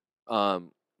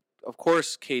 Of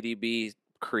course, KDB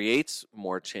creates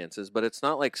more chances, but it's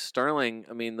not like Sterling.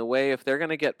 I mean, the way if they're going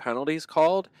to get penalties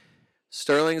called,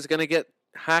 Sterling's going to get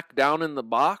hacked down in the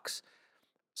box.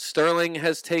 Sterling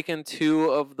has taken 2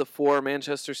 of the 4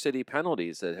 Manchester City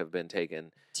penalties that have been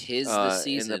taken. 'Tis the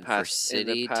season for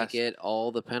City to past, get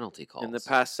all the penalty calls. in the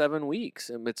past 7 weeks.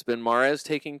 And it's been Mahrez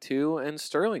taking 2 and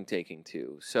Sterling taking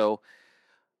 2. So,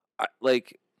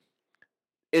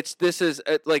 this is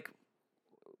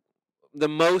the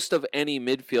most of any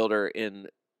midfielder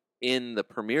in the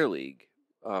Premier League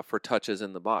for touches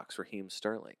in the box, Raheem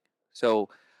Sterling. So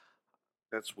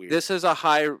That's weird. this is a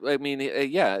high. I mean,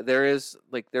 there's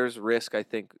risk. I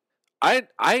think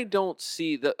I don't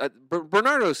see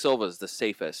Bernardo Silva is the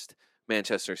safest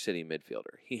Manchester City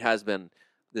midfielder. He has been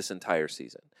this entire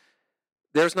season.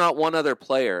 There's not one other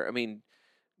player. I mean,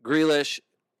 Grealish,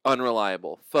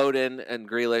 unreliable. Foden and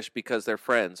Grealish, because they're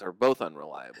friends, are both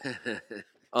unreliable.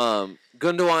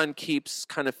 Gundogan keeps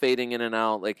kind of fading in and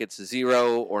out. Like it's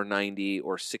 0 or 90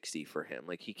 or 60 for him.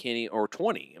 Like he can't or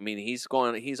 20. I mean, he's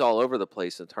all over the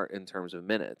place in terms of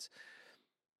minutes.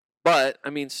 But I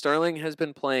mean, Sterling has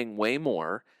been playing way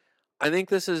more. I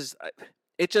think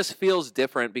it just feels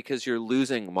different because you're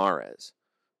losing Mahrez.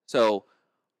 So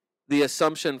the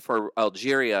assumption for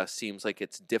Algeria seems like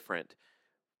it's different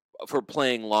for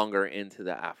playing longer into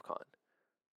the AFCON.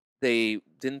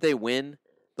 Didn't they win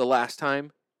the last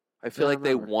time? I feel like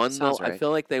they won. I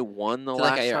feel like they won the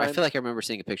last time. I feel like I remember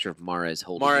seeing a picture of Mahrez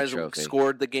holding the trophy.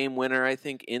 Scored the game winner, I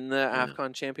think, in the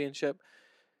AFCON Championship.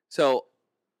 So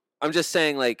I'm just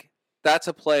saying, like, that's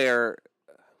a player.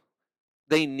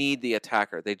 They need the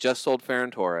attacker. They just sold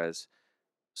Ferran Torres.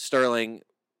 Sterling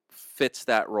fits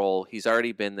that role. He's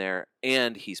already been there,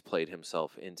 and he's played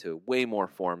himself into way more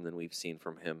form than we've seen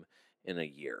from him in a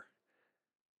year.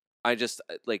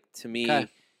 To me. Okay.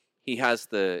 He has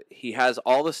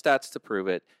all the stats to prove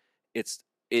it. It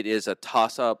is a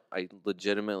toss up. I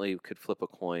legitimately could flip a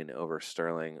coin over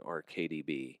Sterling or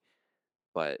KDB,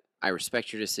 but I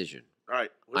respect your decision. All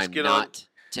right, I'm not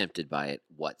tempted by it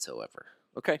whatsoever.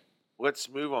 okay. Let's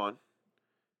move on.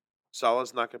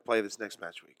 Salah's not going to play this next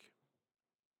match week.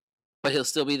 But he'll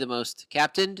still be the most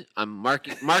captained. I'm mark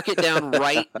it down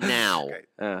right now.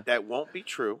 Okay. That won't be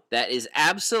true. That is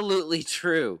absolutely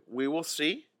true. We will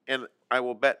see, and I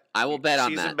will bet. I will bet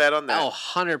on that. Season bet on that. Oh,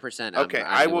 100%. Okay,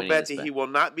 I will bet that he will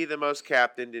not be the most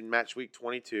captained in match week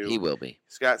 22. He will be.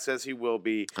 Scott says he will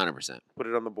be. 100%. Put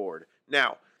it on the board.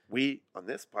 Now, we, on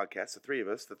this podcast, the three of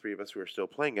us who are still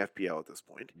playing FPL at this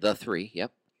point, The 3,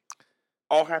 yep.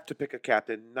 all have to pick a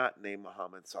captain not named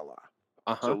Mohamed Salah.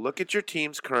 Uh-huh. So look at your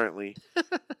teams currently,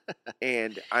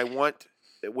 and I want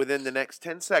within the next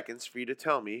 10 seconds for you to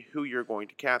tell me who you're going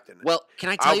to captain. Well, can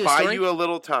I tell I'll you a buy story? you a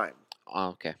little time. Oh,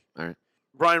 okay. All right.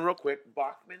 Brian, real quick,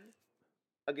 Bachman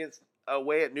against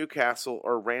away at Newcastle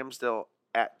or Ramsdale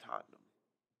at Tottenham?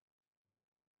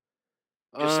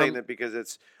 Just saying that because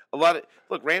it's a lot of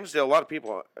Ramsdale. A lot of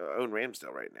people own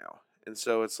Ramsdale right now, and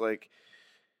so it's like,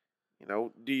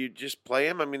 do you just play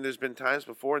him? I mean, there's been times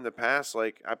before in the past,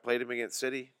 like I played him against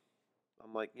City.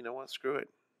 I'm like, you know what? Screw it.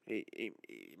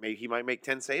 He might make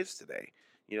 10 saves today.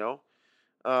 You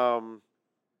know.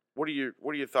 What are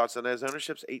your thoughts on that? His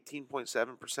ownership's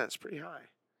 18.7%. It's pretty high.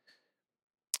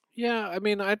 Yeah, I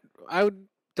mean,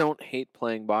 don't hate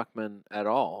playing Bachman at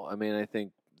all. I mean, I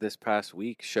think this past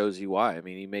week shows you why. I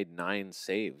mean, he made 9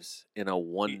 saves in a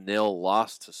 1-0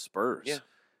 loss to Spurs. Yeah.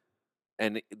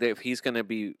 And if he's going to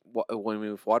be,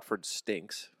 if Watford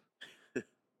stinks,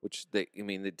 which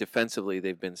defensively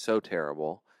they've been so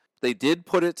terrible. They did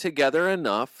put it together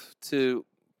enough to,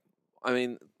 I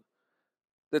mean,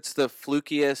 that's the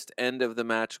flukiest end of the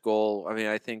match goal. I mean,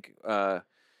 I think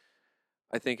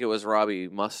it was Robbie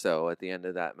Mustoe at the end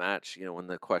of that match. You know, when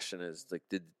the question is like,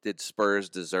 did Spurs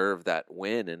deserve that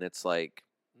win? And it's like,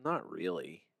 not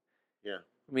really. Yeah.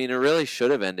 I mean, it really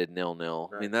should have ended 0-0.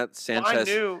 Right. I mean, that Sanchez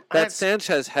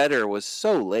Sanchez header was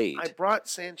so late. I brought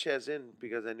Sanchez in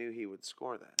because I knew he would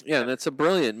score that. Yeah, and it's a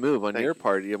brilliant move on your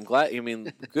part. I'm glad. I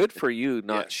mean, good for you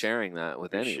not Yes. sharing that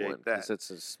with Appreciate anyone, because that. it's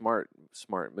a smart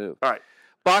move. All right.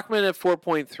 Bachman at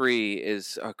 4.3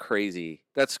 is crazy.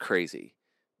 That's crazy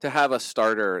to have a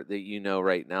starter that you know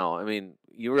right now. I mean,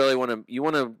 you really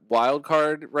want a wild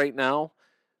card right now.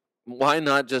 Why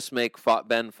not just make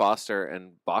Ben Foster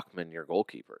and Bachman your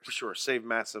goalkeepers? For sure. Save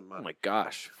massive money. Oh my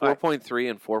gosh, All right. 4.3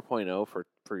 and 4.0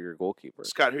 for your goalkeepers.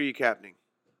 Scott, who are you captaining?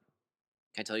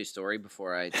 Can I tell you a story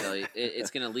before I tell you? It's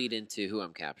going to lead into who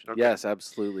I'm captaining. Okay. Yes,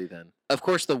 absolutely. Then Of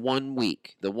course, the one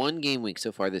game week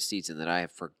so far this season that I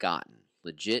have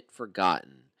legit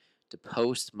forgotten to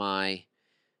post my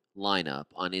lineup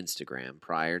on Instagram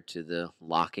prior to the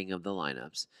locking of the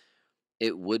lineups,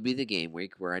 it would be the game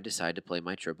week where I decide to play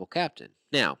my triple captain.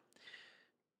 Now,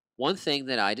 one thing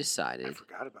that I decided, I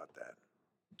forgot about that.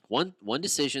 one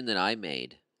decision that I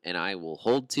made, and I will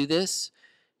hold to this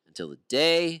until the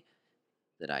day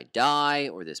that I die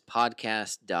or this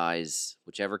podcast dies,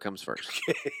 whichever comes first,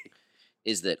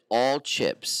 is that all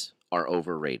chips are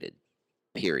overrated.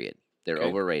 Period. They're Okay.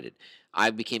 overrated. I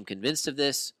became convinced of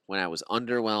this when I was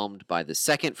underwhelmed by the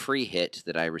second free hit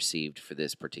that I received for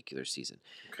this particular season.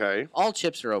 Okay. All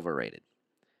chips are overrated.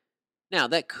 Now,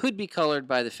 that could be colored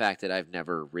by the fact that I've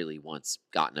never really once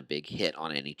gotten a big hit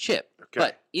on any chip. Okay.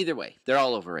 But either way, they're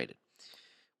all overrated.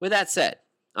 With that said,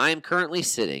 I am currently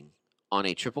sitting on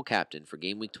a triple captain for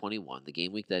game week 21, the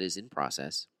game week that is in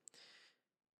process.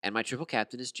 And my triple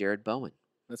captain is Jared Bowen.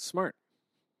 that's smart.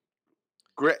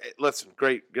 Great. Listen,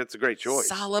 great. That's a great choice.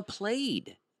 Salah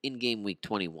played in game week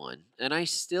 21, and I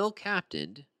still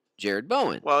captained Jared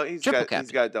Bowen. Well, he's Triple got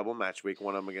captain. a double match week.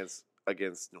 One of them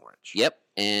against Norwich. Yep,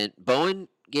 and Bowen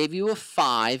gave me a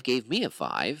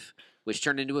 5, which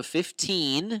turned into a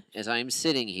 15 as I'm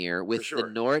sitting here with sure. the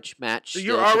Norwich match. So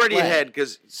still you're to already play. ahead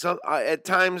because at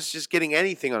times just getting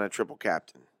anything on a triple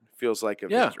captain feels like a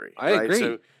Yeah, victory. I right? agree.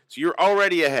 So you're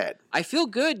already ahead I feel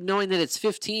good knowing that it's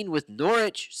 15 with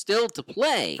Norwich still to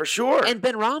play. for sure. And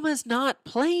Benrahma's not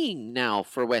playing now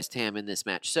for West Ham in this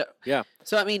match. So Yeah.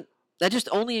 So I mean, that just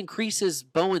only increases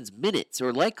Bowen's minutes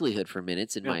or likelihood for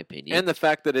minutes, in Yeah. my opinion. And the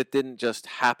fact that it didn't just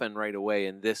happen right away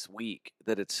in this week,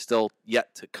 that it's still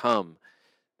yet to come,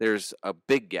 there's a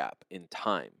big gap in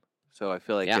time. So I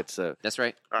feel like Yeah. it's That's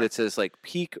right. it says like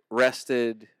peak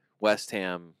rested West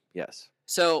Ham. Yes.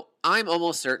 So I'm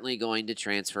almost certainly going to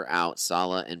transfer out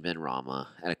Salah and Benrahma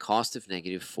at a cost of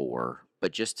 -4,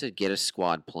 but just to get a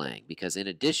squad playing. Because in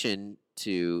addition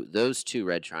to those two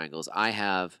red triangles, I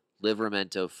have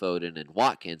Livramento, Foden, and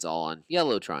Watkins all on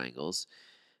yellow triangles.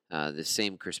 The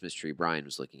same Christmas tree Brian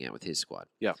was looking at with his squad.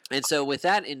 Yeah. And so with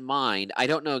that in mind, I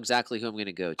don't know exactly who I'm going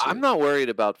to go to. I'm not worried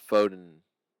about Foden.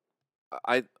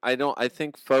 I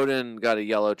think Foden got a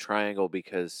yellow triangle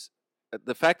because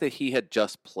the fact that he had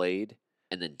just played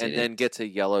And then and then gets a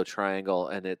yellow triangle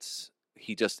and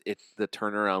the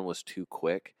turnaround was too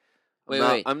quick.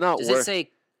 Wait. I'm not Does worried. it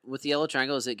say with the yellow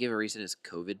triangle? Does it give a reason as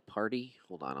COVID party?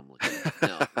 Hold on, I'm looking.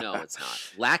 No, it's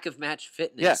not. Lack of match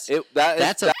fitness. Yeah,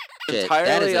 That's a shit. entirely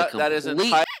That is a complete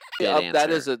shit that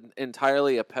is answer.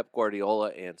 entirely a Pep Guardiola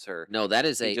answer. No, that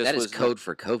is He just was code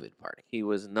for COVID party. He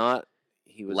was not.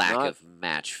 He was Lack not, of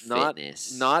match not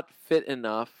fitness. not fit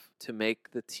enough to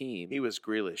make the team. he was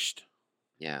Grealished.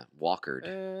 Yeah, Walkered.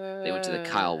 They went to the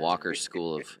Kyle Walker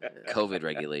school of COVID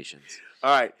regulations. All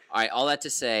right. All right, all that to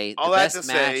say, All the that best to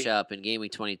say- matchup in Game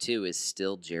Week 22 is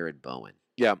still Jared Bowen.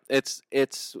 Yeah, it's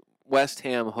West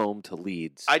Ham home to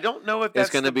Leeds. I don't know if that's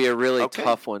It's going to be a really Okay.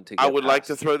 tough one to get I would like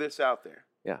to past. throw this out there.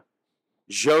 Yeah.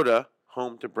 Jota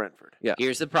home to Brentford. Yeah.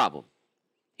 Here's the problem.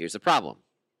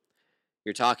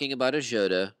 You're talking about a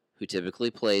Jota who typically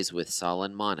plays with Salah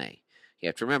and Mane. You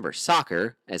have to remember,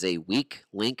 soccer, as a weak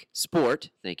link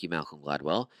sport, thank you, Malcolm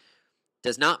Gladwell,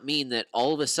 does not mean that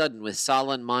all of a sudden with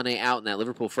Salah and Mane out in that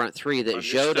Liverpool front three that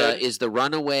Understood. Jota is the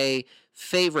runaway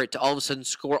favorite to all of a sudden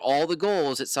score all the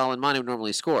goals that Salah and Mane would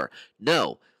normally score.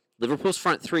 No. Liverpool's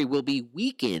front three will be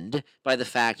weakened by the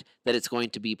fact that it's going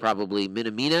to be probably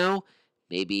Minamino,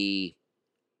 maybe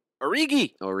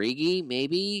Origi,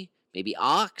 maybe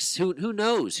Ox. Who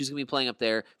knows who's going to be playing up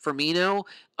there? Firmino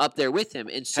up there with him.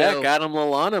 And so Heck, Adam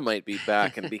Lallana might be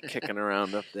back and be kicking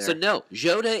around up there. So no,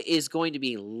 Jota is going to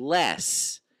be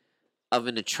less of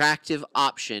an attractive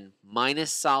option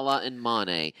minus Salah and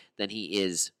Mane than he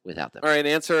is without them. All right,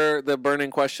 answer the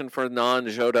burning question for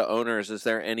non-Jota owners. Is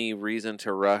there any reason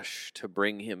to rush to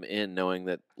bring him in, knowing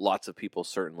that lots of people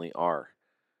certainly are?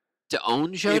 To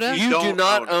own Jota? If you do don't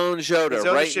not own own Jota His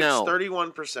right ownership's now,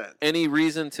 31%. any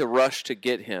reason to rush to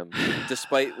get him,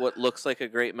 despite what looks like a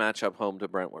great matchup home to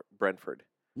Brentford?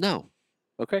 No.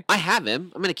 Okay. I have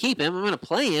him. I'm going to keep him. I'm going to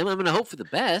play him. I'm going to hope for the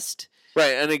best.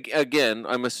 Right, and again,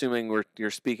 I'm assuming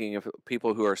you're speaking of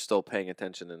people who are still paying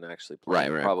attention and actually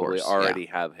playing. Right, of Probably course, already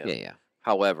have him. Yeah.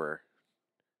 However,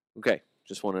 okay,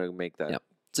 just want to make that. Yep.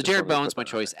 So just Jared wanted to Bowen's put my that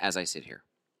out choice as I sit here.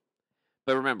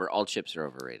 But remember, all chips are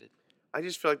overrated. I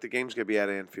just feel like the game's going to be at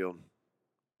Anfield.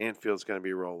 Anfield's going to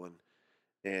be rolling.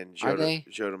 And Are they?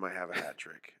 Jota might have a hat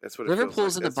trick. That's what it feels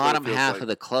Liverpool's like. in the That's what it bottom feels half like. of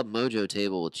the Club Mojo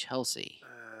table with Chelsea.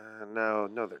 No,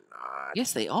 they're not.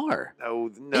 Yes, they are. No,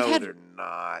 had- they're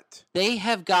not. They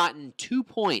have gotten 2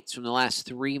 points from the last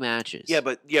 3 matches. Yeah,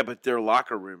 but their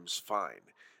locker room's fine.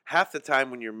 Half the time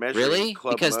when you're measuring Really?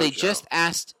 Club Because they Mojo- just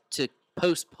asked to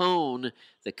postpone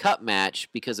the cup match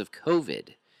because of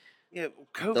COVID. yeah,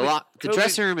 COVID, The COVID-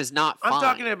 dressing room is not fine. I'm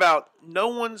talking about no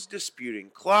one's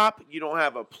disputing Klopp. You don't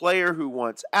have a player who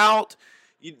wants out.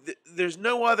 There's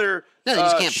no other No, they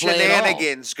just can't play at all.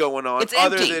 shenanigans going on It's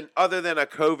other empty. than a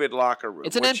COVID locker room.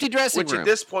 It's an empty dressing which room. at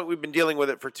this point we've been dealing with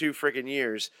it for 2 freaking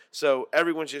years. So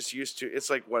everyone's just used to. It's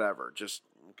like whatever, just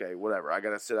okay, whatever. I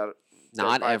gotta sit out.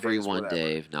 Not 5 days, everyone, whatever.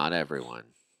 Dave. Not everyone.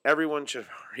 Everyone should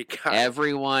already got it.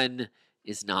 Everyone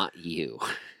is not you.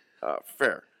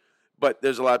 Fair, but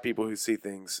there's a lot of people who see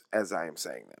things as I am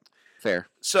saying them. Fair.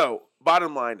 So,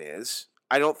 bottom line is,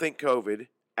 I don't think COVID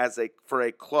for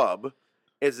a club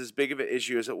is as big of an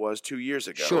issue as it was 2 years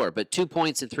ago. Sure, but 2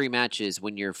 points in 3 matches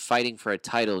when you're fighting for a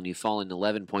title and you fall in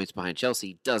 11 points behind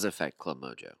Chelsea does affect Club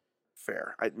Mojo.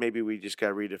 Fair. Maybe we just got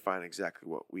to redefine exactly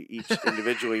what we each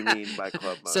individually mean by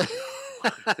club So,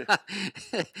 mode.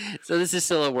 so this is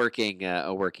still a working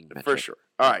metric. For sure.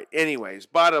 All right. Anyways,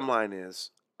 bottom line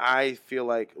is, I feel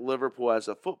like Liverpool as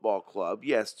a football club,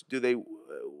 yes, they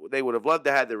would have loved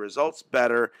to have the results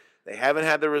better. They haven't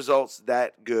had the results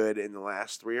that good in the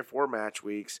last 3 or 4 match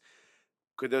weeks.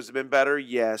 Could those have been better?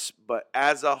 Yes. But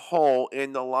as a whole,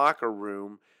 in the locker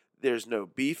room, there's no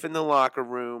beef in the locker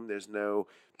room. There's no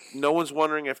one's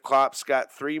wondering if Klopp's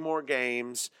got 3 more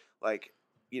games. Like,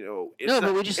 it's No,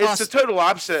 but we just it's lost the total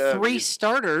opposite. of- 3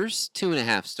 starters,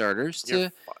 2.5 starters You're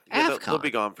to fi- yeah, they'll AFCON. be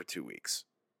gone for 2 weeks.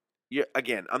 Yeah,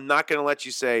 again, I'm not going to let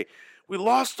you say we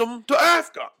lost them to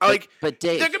AFCON. But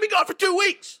Dave, they're going to be gone for 2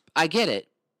 weeks. I get it,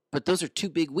 but those are 2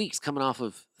 big weeks coming off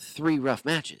of 3 rough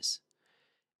matches.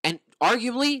 And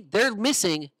arguably, they're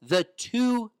missing the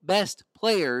 2 best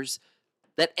players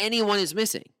that anyone is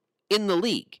missing in the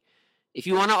league. If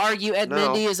you want to argue Ed No.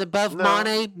 Mendy is above No.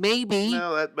 Mane, maybe.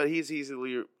 No, but he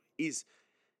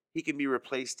can be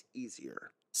replaced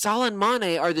easier. Salah and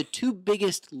Mane are the 2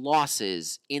 biggest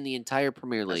losses in the entire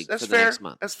Premier League That's for the fair. next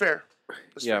month. That's fair.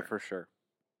 That's Yeah, fair. for sure.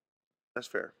 That's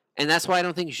fair. And that's why I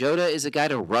don't think Jota is a guy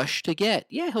to rush to get.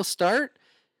 Yeah, he'll start,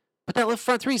 but that left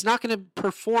front three is not going to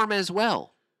perform as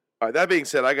well. All right. That being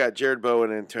said, I got Jared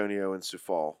Bowen, Antonio, and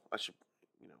Sufal. I should,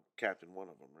 captain one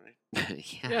of them, right?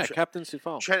 Yeah, Captain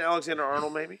Sufal. Trent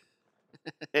Alexander-Arnold, maybe.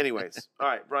 Anyways, all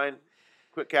right, Brian,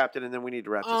 quick captain, and then we need to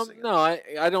wrap this thing up. No,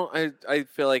 I don't. I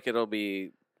feel like it'll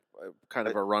be kind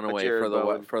of a runaway Jared for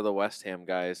Bowen. the West Ham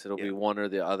guys. It'll Yeah. be one or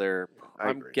the other. I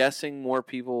I'm agree. guessing more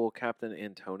people will captain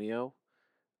Antonio.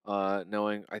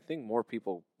 Knowing, I think more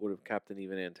people would have captained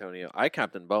even Antonio. I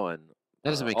captained Bowen.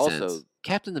 That doesn't make also, sense.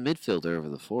 Captain the midfielder over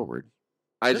the forward.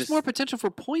 I There's just more potential for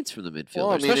points from the midfielder,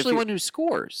 Well, I mean, if especially you- one who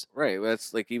scores. right.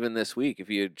 That's like even this week. If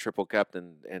you had triple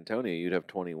captain Antonio, you'd have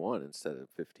 21 instead of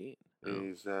 15.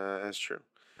 That's true.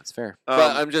 That's fair.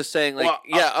 But I'm just saying, like, well,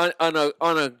 yeah,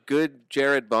 on a good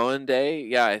Jared Bowen day,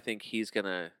 yeah, I think he's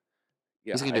gonna.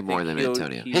 Yeah, He's gonna I do more think than he'll-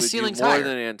 Antonio. he His would do ceiling's more higher.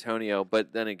 than Antonio.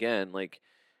 But then again, like,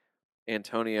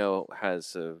 Antonio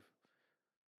has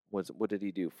what did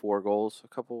he do? 4 goals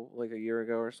a year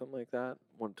ago or something like that.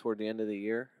 One toward the end of the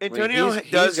year. I mean, Antonio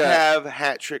he's does got- have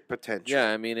hat trick potential.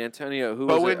 Yeah, I mean Antonio. Who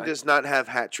was Bowen it? does not have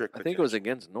hat trick I potential. think it was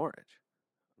against Norwich.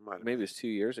 Might have Maybe it was 2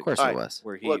 years Of ago. course All it right. was.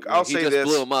 Where he, Look, where I'll he say just this.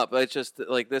 blew him up. But it's just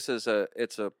like it's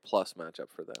a plus matchup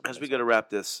for them. As we That's go to wrap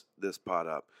this pod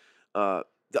up,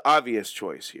 the obvious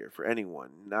choice here for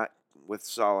anyone, not with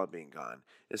Salah being gone,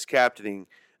 is captaining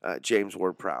James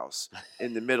Ward-Prowse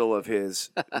in the middle of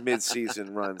his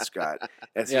midseason run, Scott,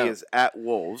 as Yeah. he is at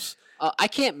Wolves. I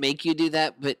can't make you do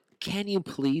that, but can you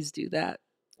please do that?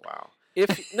 Wow.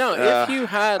 If you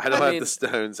had, I don't have mean, the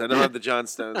Stones. I don't have the John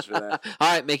Stones for that. All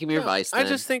right, make him your no, vice. I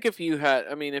Then. just think if you had,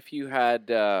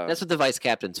 That's what the vice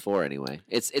captain's for, anyway.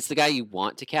 It's the guy you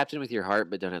want to captain with your heart,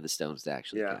 but don't have the stones to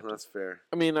actually Yeah, captain. that's fair.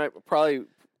 I mean, I probably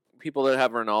people that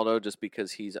have Ronaldo just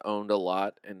because he's owned a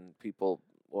lot and people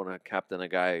want to captain a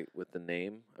guy with the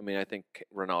name. I mean, I think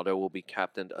Ronaldo will be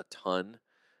captained a ton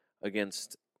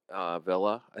against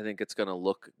Villa. I think it's going to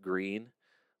look green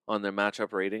on their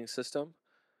matchup rating system.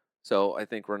 So I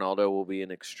think Ronaldo will be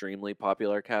an extremely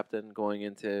popular captain going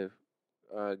into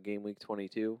game week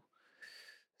 22.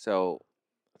 So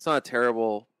it's not a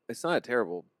terrible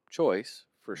choice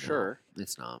for sure.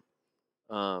 It's not.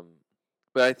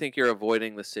 But I think you're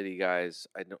avoiding the City guys.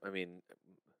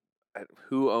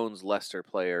 Who owns Leicester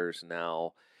players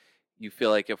now? You feel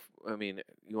like if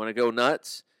you want to go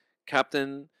nuts,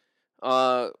 Captain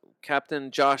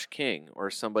Josh King or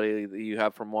somebody that you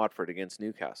have from Watford against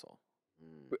Newcastle.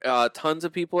 Tons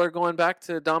of people are going back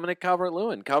to Dominic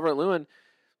Calvert-Lewin. Calvert-Lewin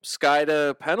skied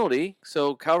a penalty,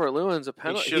 so Calvert-Lewin's a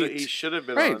penalty. He should have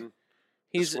been right. on.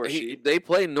 score sheet. They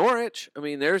play Norwich. I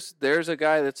mean, there's a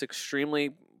guy that's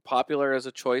extremely popular as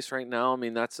a choice right now. I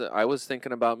mean, I was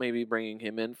thinking about maybe bringing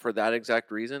him in for that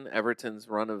exact reason. Everton's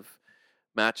run of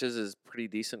matches is pretty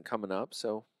decent coming up,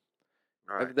 so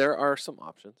All right. there are some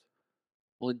options.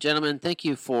 Well, gentlemen, thank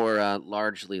you for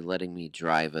largely letting me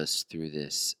drive us through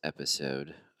this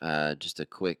episode. Just a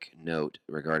quick note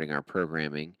regarding our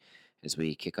programming as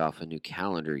we kick off a new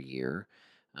calendar year.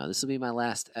 This will be my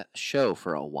last show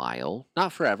for a while.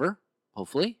 Not forever,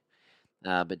 hopefully,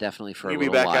 but definitely for a You'll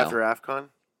little be back while. after AFCON?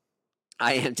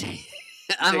 I am Taking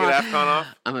AFCON off?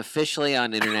 I'm officially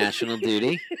on international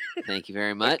duty. Thank you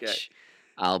very much. Okay.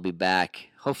 I'll be back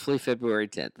hopefully February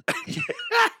 10th.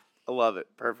 I love it.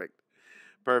 Perfect.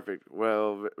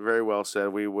 Well, very well said.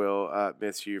 We will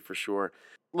miss you for sure.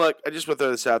 Look, I just want to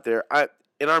throw this out there.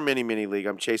 In our mini league,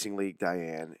 I'm chasing League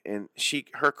Diane, and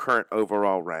her current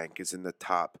overall rank is in the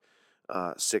top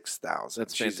 6,000.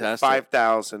 That's She's fantastic.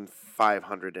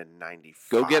 5,595.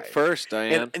 Go get first,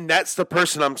 Diane. And that's the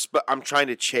person I'm trying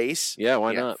to chase. Yeah,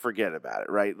 why not? Forget about it,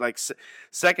 right? Like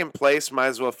second place might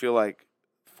as well feel like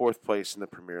fourth place in the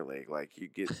Premier League. Like you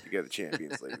get the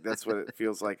Champions League. That's what it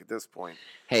feels like at this point.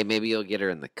 Hey, maybe you'll get her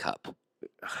in the cup.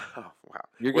 Oh wow!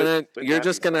 You're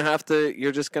just gonna have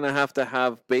to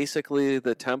have basically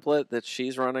the template that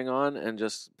she's running on and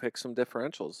just pick some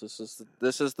differentials.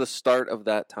 This is the start of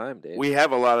that time, Dave. We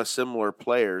have a lot of similar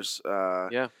players.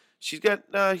 Yeah. She's got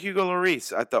Hugo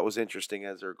Lloris. I thought was interesting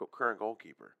as her current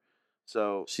goalkeeper.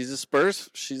 So She's a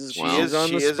Spurs. She is on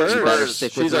she the is a Spurs. Spurs.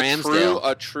 Stick with She's Ramsdale.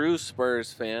 a true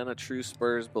Spurs fan, a true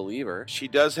Spurs believer. she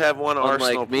does have one Unlike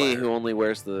Arsenal me, player. who only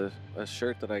wears a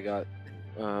shirt that I got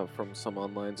from some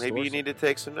online store. Maybe you need to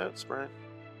take some notes, Brian.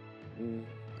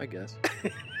 I guess.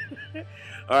 All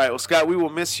right. Well, Scott, we will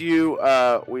miss you.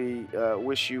 We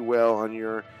wish you well on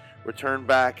your return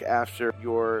back after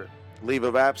your leave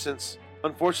of absence.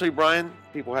 Unfortunately, Brian,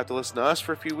 people have to listen to us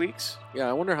for a few weeks. Yeah,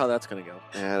 I wonder how that's going to go.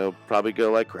 And it'll probably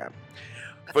go like crap.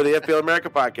 For the FPL America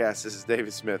podcast, this is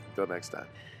David Smith. Until next time.